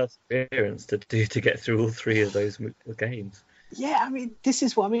a lot of perseverance to do to get through all 3 of those games. Yeah, I mean, this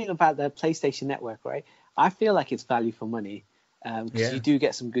is what I mean about the PlayStation Network, right? I feel like it's value for money because you do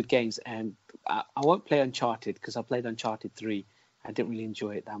get some good games, and I won't play Uncharted because I played Uncharted 3. I didn't really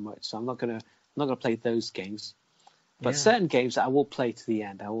enjoy it that much, so I'm not gonna play those games. But certain games I will play to the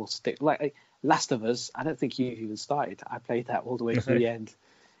end. I will stick like Last of Us. I don't think you even started. I played that all the way to the end,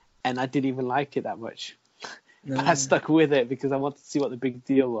 and I didn't even like it that much. No. I stuck with it because I wanted to see what the big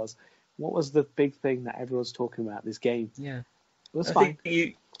deal was. What was the big thing that everyone's talking about? This game. Yeah, it was fine. I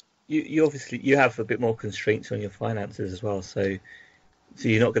think you obviously have a bit more constraints on your finances as well. So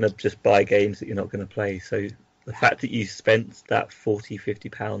you're not going to just buy games that you're not going to play. So the fact that you spent that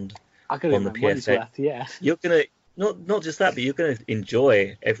 £40-50 on the PSN, you're going to not just that, but you're going to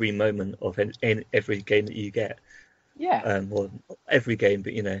enjoy every moment of every game that you get. Yeah. Well, not every game,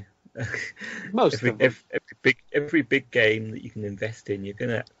 but most of them. Every big game that you can invest in, you're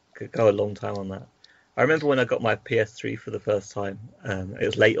gonna go a long time on that. I remember when I got my PS3 for the first time. It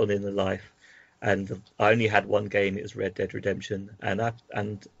was late on in the life, and I only had one game. It was Red Dead Redemption,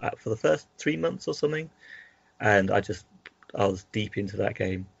 and for the first 3 months or something, and I was deep into that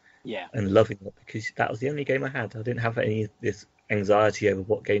game. Yeah. And loving it because that was the only game I had. I didn't have any of this anxiety over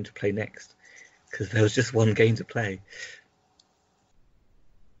what game to play next because there was just one game to play.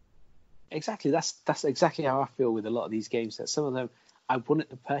 Exactly. That's exactly how I feel with a lot of these games. That some of them I wouldn't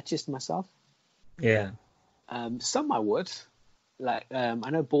have purchased myself. Yeah. Some I would. Like I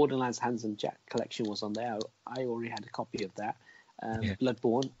know Borderlands Handsome Jack collection was on there. I already had a copy of that.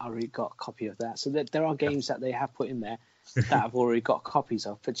 Bloodborne, I already got a copy of that. So there are games that they have put in there that I've already got copies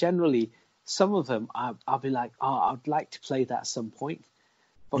of. But generally, some of them I'll be like, oh, I'd like to play that at some point.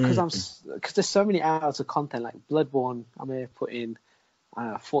 But because there's so many hours of content, like Bloodborne, I may have put in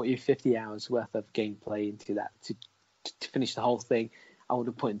 40 or 50 hours worth of gameplay into that to finish the whole thing. I would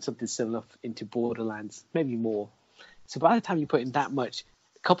have put in something similar into Borderlands, maybe more. So by the time you put in that much,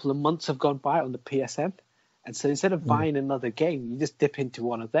 a couple of months have gone by on the PSN. And so instead of buying another game, you just dip into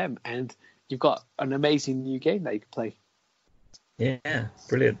one of them and you've got an amazing new game that you can play. Yeah,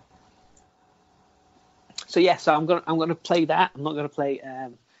 brilliant. So so I'm gonna play that. I'm not gonna play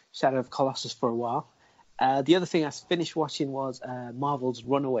Shadow of Colossus for a while. The other thing I finished watching was Marvel's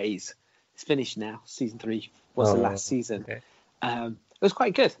Runaways. It's finished now. Season 3 was the last season. Okay. It was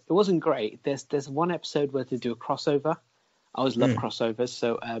quite good. It wasn't great. There's one episode where they do a crossover. I always love crossovers.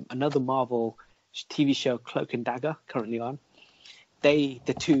 So another Marvel TV show, Cloak and Dagger, currently on. The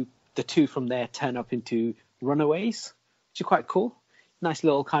two from there turn up into Runaways, which is quite cool. Nice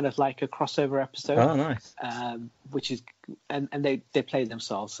little kind of like a crossover episode. Oh, nice. Which is and they play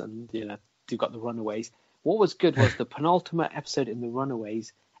themselves, and you've got the Runaways. What was good was the penultimate episode in the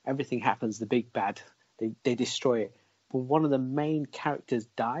Runaways. Everything happens. The big bad, they destroy it. But one of the main characters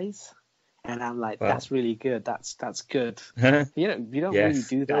dies, and I'm like, that's really good. That's good. You don't really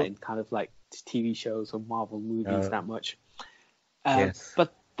do that in kind of like TV shows or Marvel movies that much.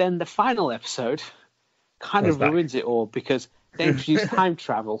 But then the final episode kind of ruins it all because they introduce time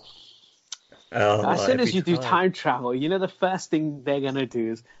travel. As soon as you do time travel, the first thing they're going to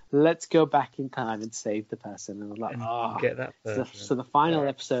do is let's go back in time and save the person. And I'm like, get that person. So the final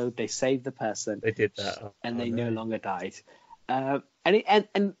episode, they saved the person. They did that. And they no longer died. And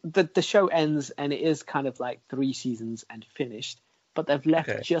the show ends, and it is kind of like 3 seasons and finished. But they've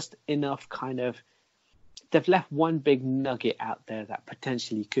left just enough they've left one big nugget out there that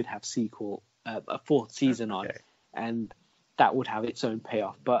potentially could have a 4th season on. And that would have its own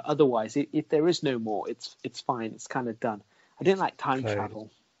payoff. But otherwise, if there is no more, it's fine. It's kind of done. I didn't like time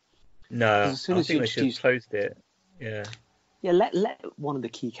travel. No, as soon as I think they should have closed it. Yeah. Yeah, let one of the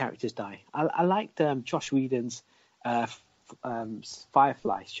key characters die. I liked Josh Whedon's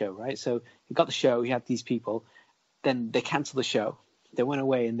Firefly show, right? So he got the show, he had these people, then they cancelled the show. They went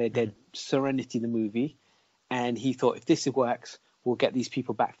away and they did Serenity, the movie, and he thought, if this works, we'll get these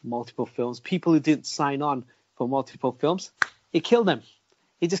people back for multiple films. People who didn't sign on for multiple films, he killed them.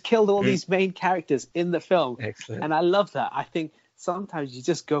 He just killed all these main characters in the film. Excellent. And I love that. I think sometimes you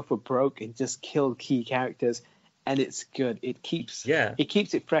just go for broke and just kill key characters, and it's good. It keeps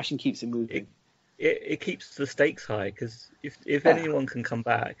it fresh and keeps it moving. It keeps the stakes high, because if anyone can come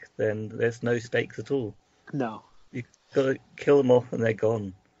back, then there's no stakes at all. No. You've got to kill them off and they're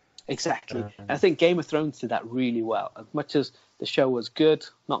gone. Exactly. I think Game of Thrones did that really well. As much as the show was good,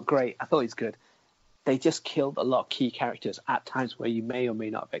 not great, I thought it was good. They just killed a lot of key characters at times where you may or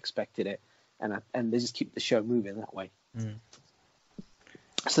may not have expected it, and they just keep the show moving that way.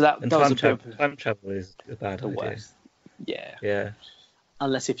 So that was time travel is a bad idea. Worst. Yeah.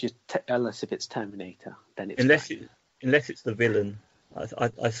 Unless if it's Terminator, then it's unless it's the villain.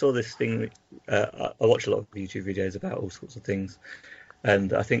 I saw this thing. I watch a lot of YouTube videos about all sorts of things,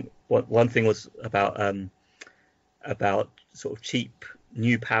 and I think one thing was about sort of cheap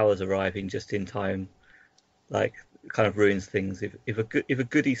new powers arriving just in time, like kind of ruins things. If a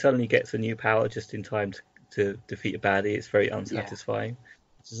goodie suddenly gets a new power just in time to defeat a baddie, it's very unsatisfying.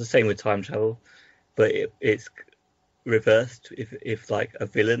 It's the same with time travel, but it's reversed if like a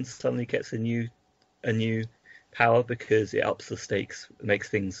villain suddenly gets a new power, because it ups the stakes, makes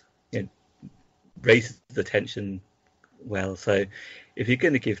things, raises the tension well. So if you're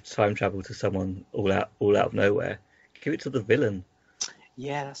going to give time travel to someone all out of nowhere, give it to the villain.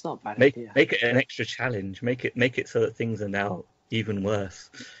 Yeah, that's not a bad idea. Make it an extra challenge. Make it so that things are now even worse.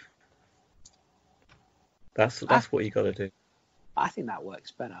 That's what you got to do. I think that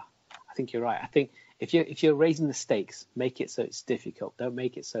works better. I think you're right. I think if you're raising the stakes, make it so it's difficult. Don't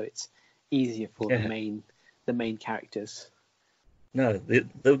make it so it's easier for the main characters. No,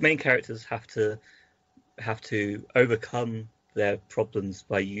 the main characters have to overcome their problems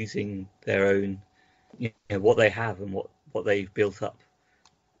by using their own, what they have and what they've built up,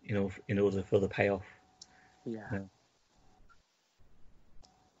 in order for the payoff.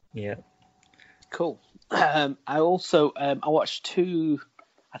 Yeah. Cool. I also I watched 2,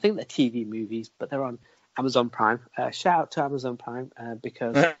 I think they're TV movies, but they're on Amazon Prime. Shout out to Amazon Prime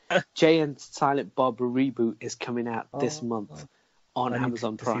because Jay and Silent Bob reboot is coming out this month on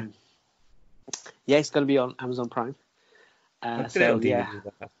Amazon Prime. Yeah, it's going to be on Amazon Prime.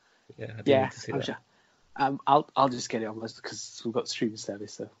 I'll just get it on because we've got streaming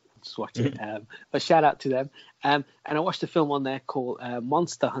service, so I'll just watch it. But shout out to them. And I watched a film on there called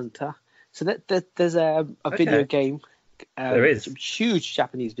Monster Hunter. So there's a video game. There is a huge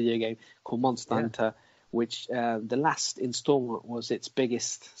Japanese video game called Monster Hunter, which the last installment was its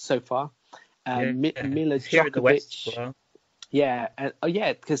biggest so far. Mila Djokovic. Well. Yeah,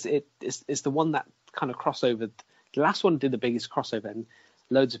 because it's the one that kind of crossover. The last one did the biggest crossover, and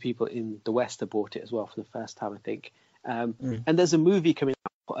loads of people in the West have bought it as well for the first time, I think. And there's a movie coming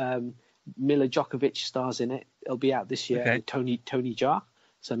out. Mila Djokovic stars in it. It'll be out this year. Okay. Tony Jaa.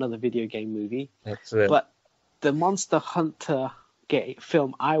 It's another video game movie. Excellent. But the Monster Hunter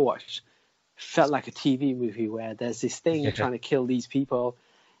film I watched felt like a TV movie where there's this thing trying to kill these people,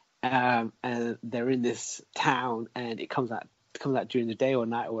 and they're in this town, and it comes out during the day or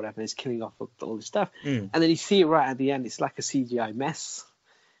night or whatever, and it's killing off all this stuff. And then you see it right at the end, it's like a CGI mess.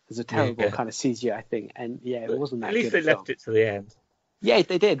 It's a terrible kind of CGI thing, and it wasn't that good. At least they left it to the end. Yeah,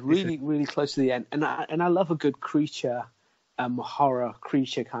 they did, really, really close to the end. And I love a good creature, horror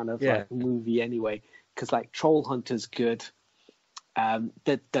creature kind of like movie anyway, because like Troll Hunter's good.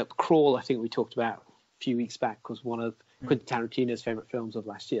 The Crawl, I think we talked about a few weeks back, was one of Quentin Tarantino's favorite films of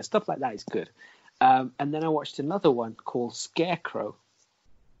last year. Stuff like that is good. And then I watched another one called Scarecrow.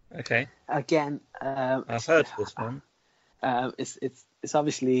 Okay. Again, I've heard of this one. It's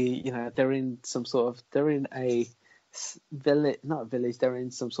obviously, they're in a village, not a village, they're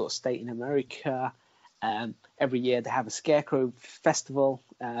in some sort of state in America. Every year they have a Scarecrow festival.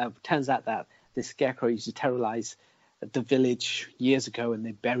 Turns out that this Scarecrow used to terrorize the village years ago, and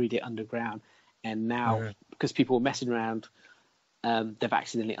they buried it underground. And now, because people were messing around, they've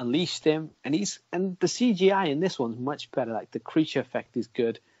accidentally unleashed him. And the CGI in this one's much better. Like the creature effect is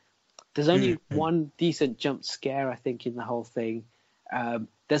good. There's only one decent jump scare, I think, in the whole thing.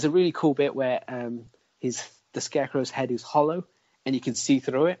 There's a really cool bit where the Scarecrow's head is hollow, and you can see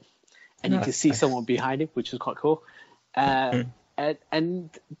through it, and you can see someone behind him, which was quite cool. And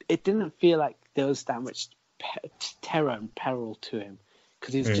it didn't feel like there was that much terror and peril to him,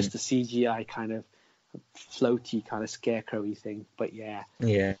 because he was just a CGI kind of floaty kind of scarecrowy thing. But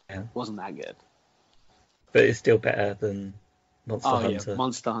it wasn't that good. But it's still better than Monster Hunter.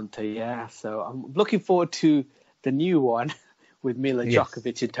 Monster Hunter, yeah. So I'm looking forward to the new one with Mila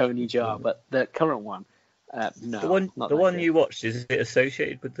Djokovic and Tony Jaa, but the current one, no. The one you watched, is it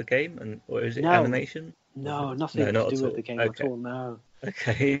associated with the game, or is it animation? No, nothing to do with the game at all. No.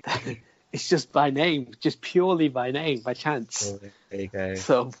 Okay. It's just by name, just purely by name, by chance. Oh, there you go.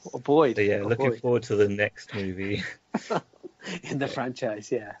 So avoid. So, looking forward to the next movie in the franchise.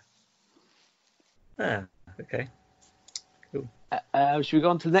 Yeah. Okay. Cool. Should we go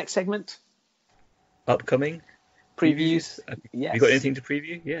on to the next segment? Upcoming previews. Yes. You got anything to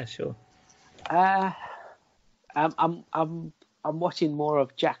preview? Yeah, sure. I'm watching more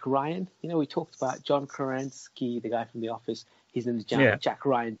of Jack Ryan. We talked about John Krasinski, the guy from The Office. He's in the Jack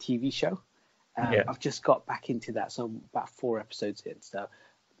Ryan TV show. I've just got back into that, so I'm about 4 episodes in. So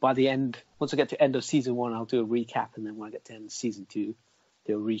by the end, once I get to end of season 1, I'll do a recap, and then when I get to end of season 2,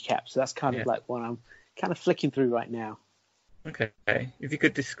 do a recap. So that's kind of like what I'm kind of flicking through right now. Okay. If you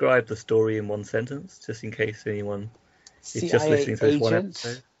could describe the story in one sentence, just in case anyone is just listening to this one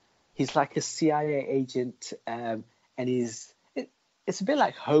episode. He's like a CIA agent, and it's a bit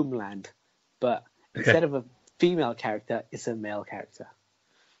like Homeland, but instead of a female character, it's a male character.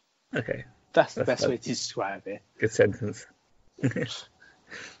 Okay. That's the best way to describe it. Good sentence.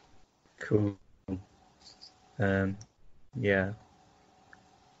 Cool. Yeah.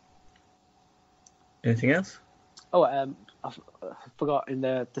 Anything else? Oh, I forgot in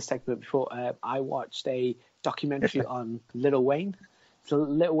the segment before, I watched a documentary on Lil Wayne. So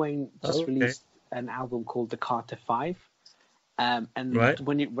Lil Wayne just released an album called The Carter 5. And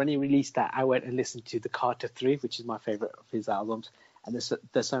when he released that, I went and listened to The Carter 3, which is my favorite of his albums. And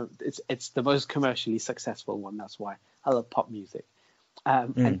it's the most commercially successful one. That's why I love pop music.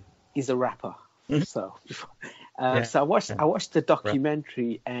 And he's a rapper. So I watched the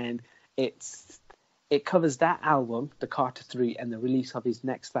documentary, and it covers that album, The Carter 3, and the release of his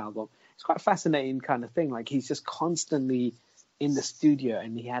next album. It's quite a fascinating kind of thing. Like, he's just constantly in the studio,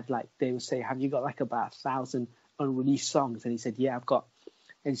 and he had they would say, have you got about 1,000 unreleased songs? And he said, yeah, I've got.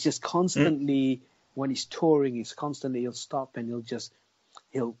 And it's just constantly when he's touring, he'll stop and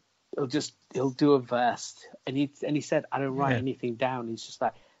he'll do a verse. And he said, I don't write anything down. He's just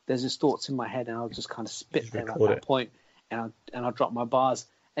like, there's just thoughts in my head, and I'll just kind of spit them at that point, and I'll drop my bars.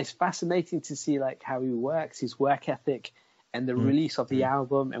 And it's fascinating to see how he works, his work ethic, and the release of the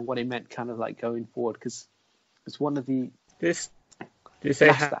album, and what it meant kind of going forward, because it's one of the. Did you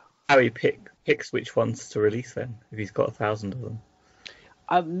say Harry picks which ones to release then, if he's got 1,000 of them.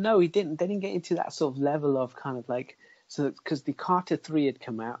 No, he didn't. They didn't get into that sort of level of kind of like, so because the Carter 3 had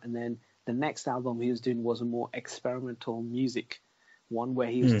come out, and then the next album he was doing was a more experimental music one, where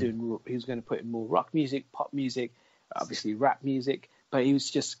he was going to put in more rock music, pop music, obviously rap music, but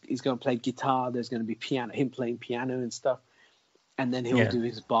he's going to play guitar. There's going to be him playing piano and stuff, and then he'll do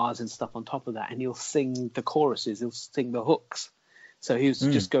his bars and stuff on top of that, and he'll sing the choruses, he'll sing the hooks. So he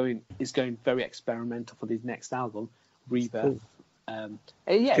was going very experimental for his next album, Rebirth. Cool.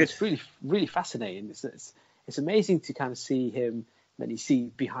 It's really, really fascinating. It's amazing to kind of see him, then you see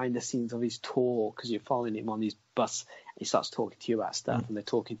behind the scenes of his tour, because you're following him on his bus, and he starts talking to you about stuff, and they're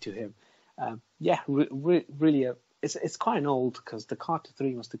talking to him. Really, it's quite an old, because the Carter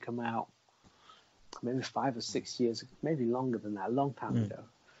 3 must have come out maybe 5 or 6 years, maybe longer than that, a long time ago.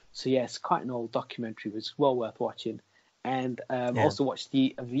 So yeah, it's quite an old documentary, but it's well worth watching. And also watched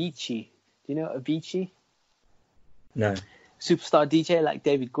the Avicii. Do you know Avicii? No. Superstar DJ like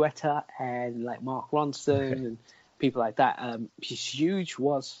David Guetta and like Mark Ronson and people like that. He's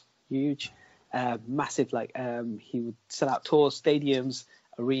was huge, massive. Like he would sell out tours, stadiums,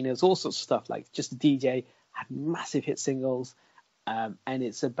 arenas, all sorts of stuff. Like just a DJ, had massive hit singles, and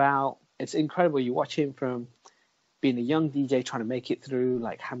it's incredible. You watch him from being a young DJ trying to make it through,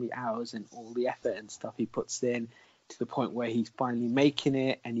 like how many hours and all the effort and stuff he puts in, to the point where he's finally making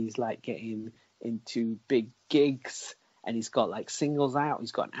it, and he's like getting into big gigs. And he's got like singles out,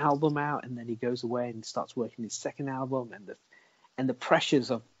 he's got an album out, and then he goes away and starts working his second album, and the pressures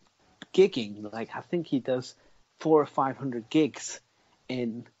of gigging. Like I think he does 400 or 500 gigs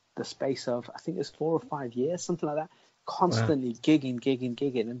in the space of, I think it's 4 or 5 years, something like that. Constantly gigging,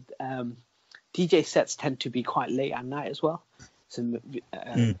 and DJ sets tend to be quite late at night as well, so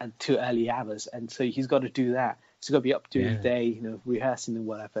and too early hours, and so he's got to do that. He's got to be up during the day, rehearsing and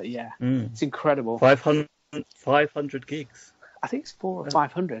whatever. It's incredible. 500 gigs. I think it's 400 or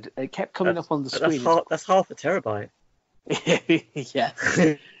 500. It kept coming up on the screen. That's half a terabyte. Yeah,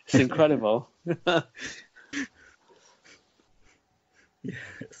 it's incredible.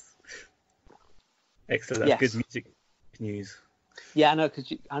 Yes. Excellent. That's good music news. Yeah, I know,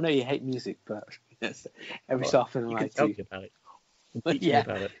 because I know you hate music, but every so often I like to. Tell me about it. Teach me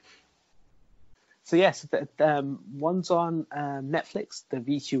about it. So yes, one's on Netflix, the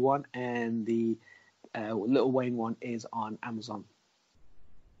Avicii one, and the Lil Wayne one is on Amazon.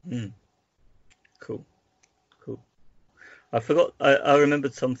 Cool. I forgot. I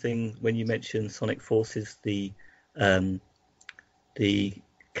remembered something when you mentioned Sonic Forces, the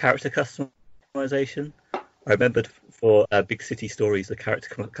character customization. I remembered for Big City Stories, the character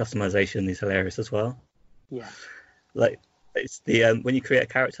customization is hilarious as well. Yeah. Like it's the when you create a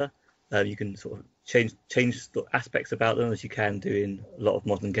character, you can sort of change the aspects about them as you can do in a lot of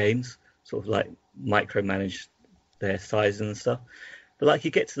modern games. Sort of like micromanage their size and stuff. But like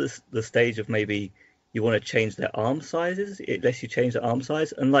you get to the stage of maybe you want to change their arm sizes, it lets you change the arm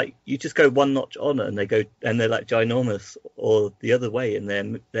size, and like you just go one notch on it, and they're like ginormous, or the other way, and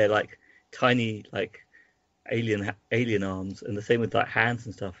they're like tiny, like alien arms, and the same with like hands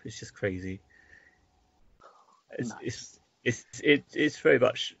and stuff. It's just crazy. It's very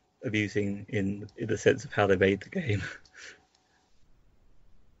much abusing in the sense of how they made the game.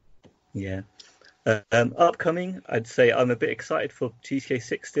 Yeah. Upcoming, I'd say I'm a bit excited for GTA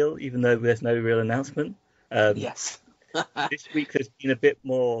 6 still, even though there's no real announcement. Yes. This week there's been a bit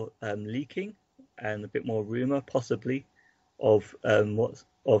more leaking and a bit more rumor, possibly, of them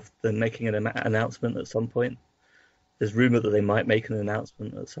making an announcement at some point. There's rumor that they might make an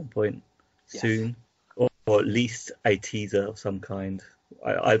announcement at some point soon, or at least a teaser of some kind.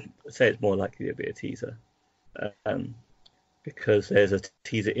 I'd say it's more likely to be a teaser. Because there's a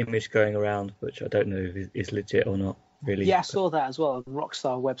teaser image going around, which I don't know if is legit or not, really. Yeah, I saw that as well on the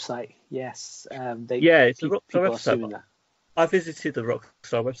Rockstar website. Yes. It's the Rockstar website. I visited the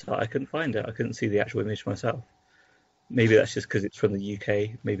Rockstar website. I couldn't find it. I couldn't see the actual image myself. Maybe that's just because it's from the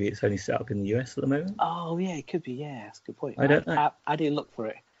UK. Maybe it's only set up in the US at the moment. Oh, yeah, it could be. Yeah, that's a good point. I don't know. I didn't look for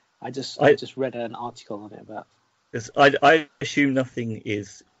it. I just read an article on it about. Because I assume nothing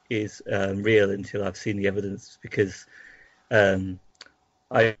is real until I've seen the evidence, because I'm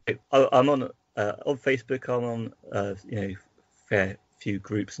on Facebook. I'm on fair few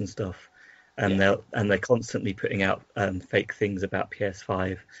groups and stuff, and they're constantly putting out fake things about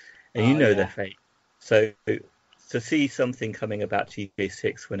PS5, and they're fake. So to see something coming about GTA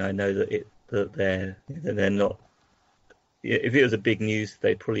 6 when I know that they're not. If it was a big news,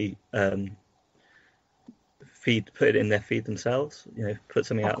 they'd probably put it in their feed themselves. Put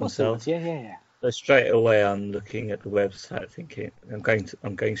something out themselves. Yeah. So straight away, I'm looking at the website, thinking I'm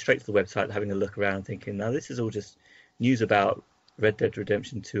going straight to the website, having a look around, thinking, now this is all just news about Red Dead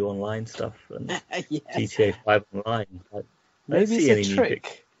Redemption 2 online stuff and Yes. GTA 5 online. I don't Maybe it's see a any new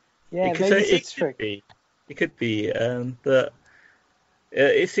trick. Yeah, It could, maybe it's a it could trick. be. It could be, but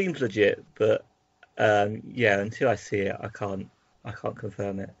it seems legit. But yeah, until I see it, I can't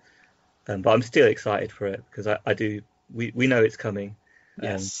confirm it. But I'm still excited for it because I do. We know it's coming.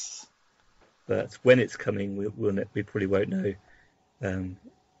 Yes. But when it's coming, we probably won't know.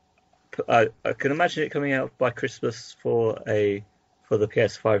 I can imagine it coming out by Christmas for the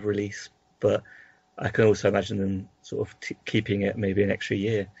PS5 release, but I can also imagine them sort of keeping it maybe an extra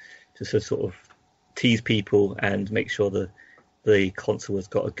year to sort of tease people and make sure the console has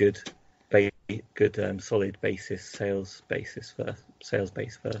got a good solid sales base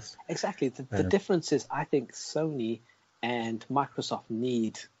first. Exactly. The difference is, I think Sony and Microsoft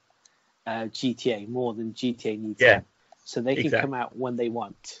need GTA more than GTA needs them. So they can come out when they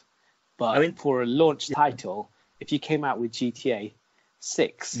want. But I mean, for a launch title, if you came out with GTA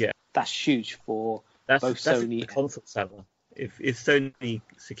 6, that's huge for both Sony. That's the console seller. If Sony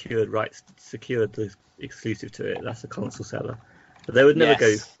secured the exclusive to it, that's a console seller. But they would never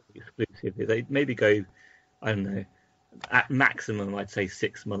go exclusive. They'd maybe go, I don't know, at maximum I'd say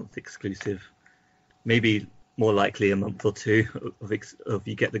 6-month exclusive. Maybe more likely a month or two of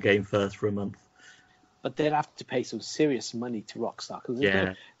you get the game first for a month. But they'd have to pay some serious money to Rockstar, because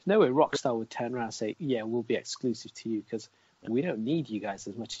there's no way Rockstar would turn around and say, yeah, we'll be exclusive to you because we don't need you guys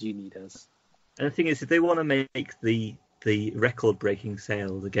as much as you need us. And the thing is, if they want to make the record-breaking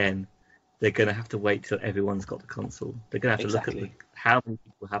sales again, they're going to have to wait till everyone's got the console. They're going to have to look at how many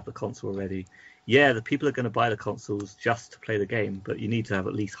people have the console already. Yeah, the people are going to buy the consoles just to play the game, but you need to have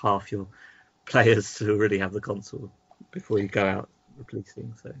at least half your players to really have the console before you go out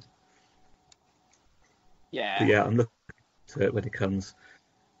releasing. So yeah, I'm looking to it when it comes.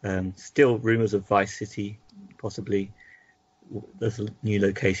 Still rumours of Vice City, possibly. There's a new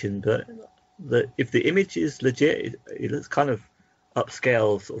location, but if the image is legit, it looks kind of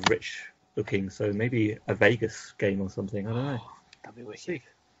upscale, sort of rich looking. So maybe a Vegas game or something. I don't know. That'd be wicked.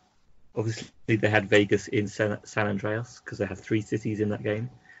 Obviously, they had Vegas in San Andreas because they have 3 cities in that game.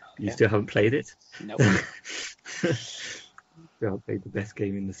 You still haven't played it? Nope. You haven't played the best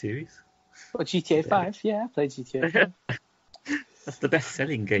game in the series? Well, GTA 5, I played GTA 5. That's the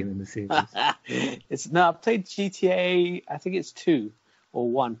best-selling game in the series. I played GTA, I think it's 2 or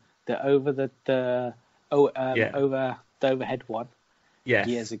 1, over the overhead one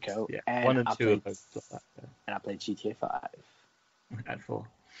years ago. Yeah. And 1 and 2 are both like that. Yeah. And I played GTA 5. And 4.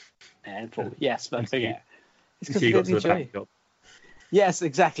 And 4, yes, but yeah. It's because you I got didn't to the enjoy back job. Yes,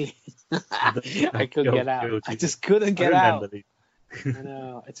 exactly. I couldn't get out. I just couldn't get out. I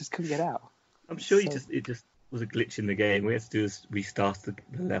know. I just couldn't get out. I'm sure it just was a glitch in the game. We had to do is restart the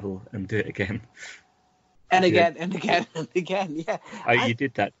level and do it again. And again, and again, and again. Yeah. You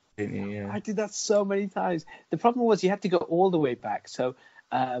did that, didn't you? Yeah. I did that so many times. The problem was you had to go all the way back. So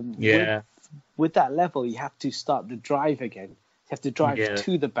with that level, you have to start the drive again. You have to drive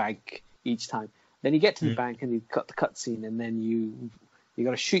to the bank each time. Then you get to the bank and you cut the cutscene, and then you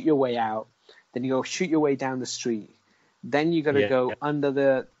got to shoot your way out. Then you go shoot your way down the street. Then you got to go under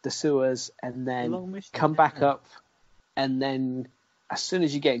the sewers and then come back up. And then as soon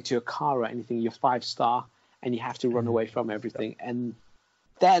as you get into a car or anything, you're 5-star and you have to run away from everything. And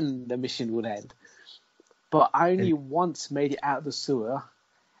then the mission would end. But I only once made it out of the sewer,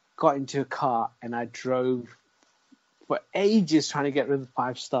 got into a car, and I drove for ages trying to get rid of the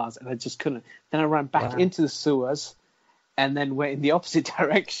 5 stars, and I just couldn't. Then I ran back into the sewers and then went in the opposite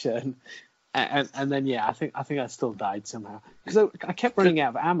direction. And then I think I still died somehow because I kept running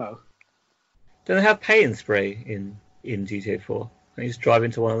out of ammo. Don't they have pay and spray in GTA 4? Can you just drive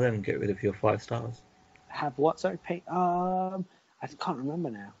into one of them and get rid of your 5 stars? Have what? Sorry, pay. I can't remember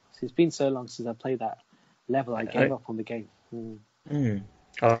now. It's been so long since I played that level. I gave up on the game.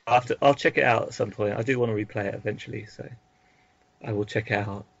 I'll check it out at some point. I do want to replay it eventually, so I will check it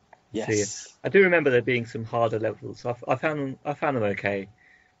out. Yes. See it. I do remember there being some harder levels. I found them okay,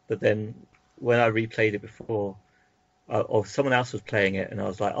 but then when I replayed it before, or someone else was playing it, and I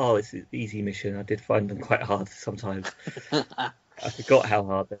was like, "Oh, it's an easy mission." I did find them quite hard sometimes. I forgot how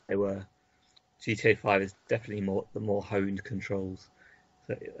hard they were. GTA 5 is definitely the more honed controls,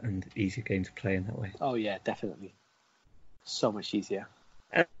 and easier game to play in that way. Oh yeah, definitely. So much easier.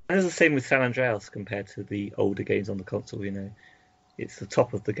 And it's the same with San Andreas compared to the older games on the console. It's the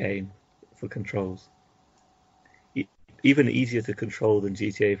top of the game for controls. Even easier to control than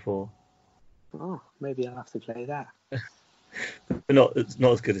GTA 4. Oh, maybe I'll have to play that. but it's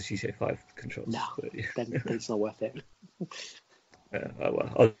not as good as GTA 5 controls. No, but, yeah. then it's not worth it. Oh, well,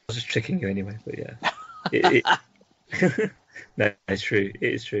 I was just tricking you anyway, but yeah. No, it's true.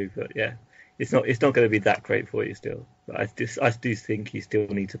 It is true, but yeah, it's not going to be that great for you still. But I do think you still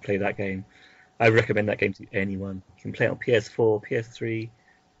need to play that game. I recommend that game to anyone. You can play it on PS4, PS3,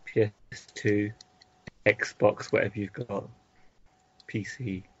 PS2, Xbox, whatever you've got,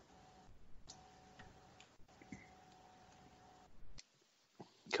 PC.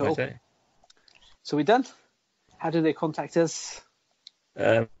 Cool. So we done? How do they contact us?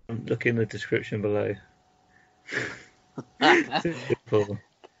 Look in the description below.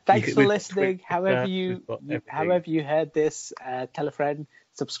 Thanks for listening. However you heard this, tell a friend,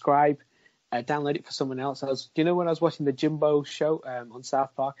 subscribe, download it for someone else. When I was watching the Jimbo show on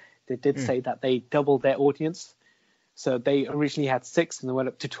South Park, they did say that they doubled their audience. So they originally had 6 and they went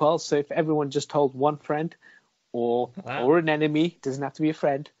up to 12. So if everyone just told one friend or an enemy, doesn't have to be a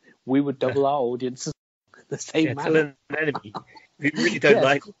friend, we would double our audience. The same manner. Tell an enemy. If you really don't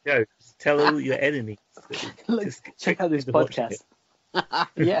like the show, tell all your enemies. Check out this podcast.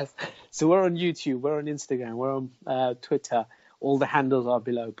 Yes. So we're on YouTube, we're on Instagram, we're on Twitter. All the handles are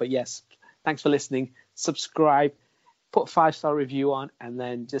below. But yes, thanks for listening. Subscribe, put a 5-star review on, and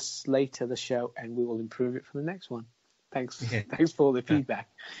then just later the show, and we will improve it for the next one. Thanks. Yeah. Thanks for all the feedback.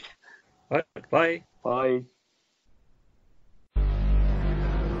 Bye. Bye. Bye.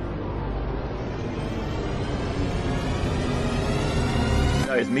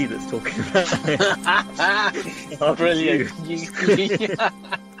 No, it's me that's talking. Brilliant.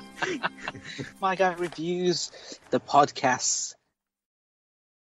 My Guy Reviews, the podcast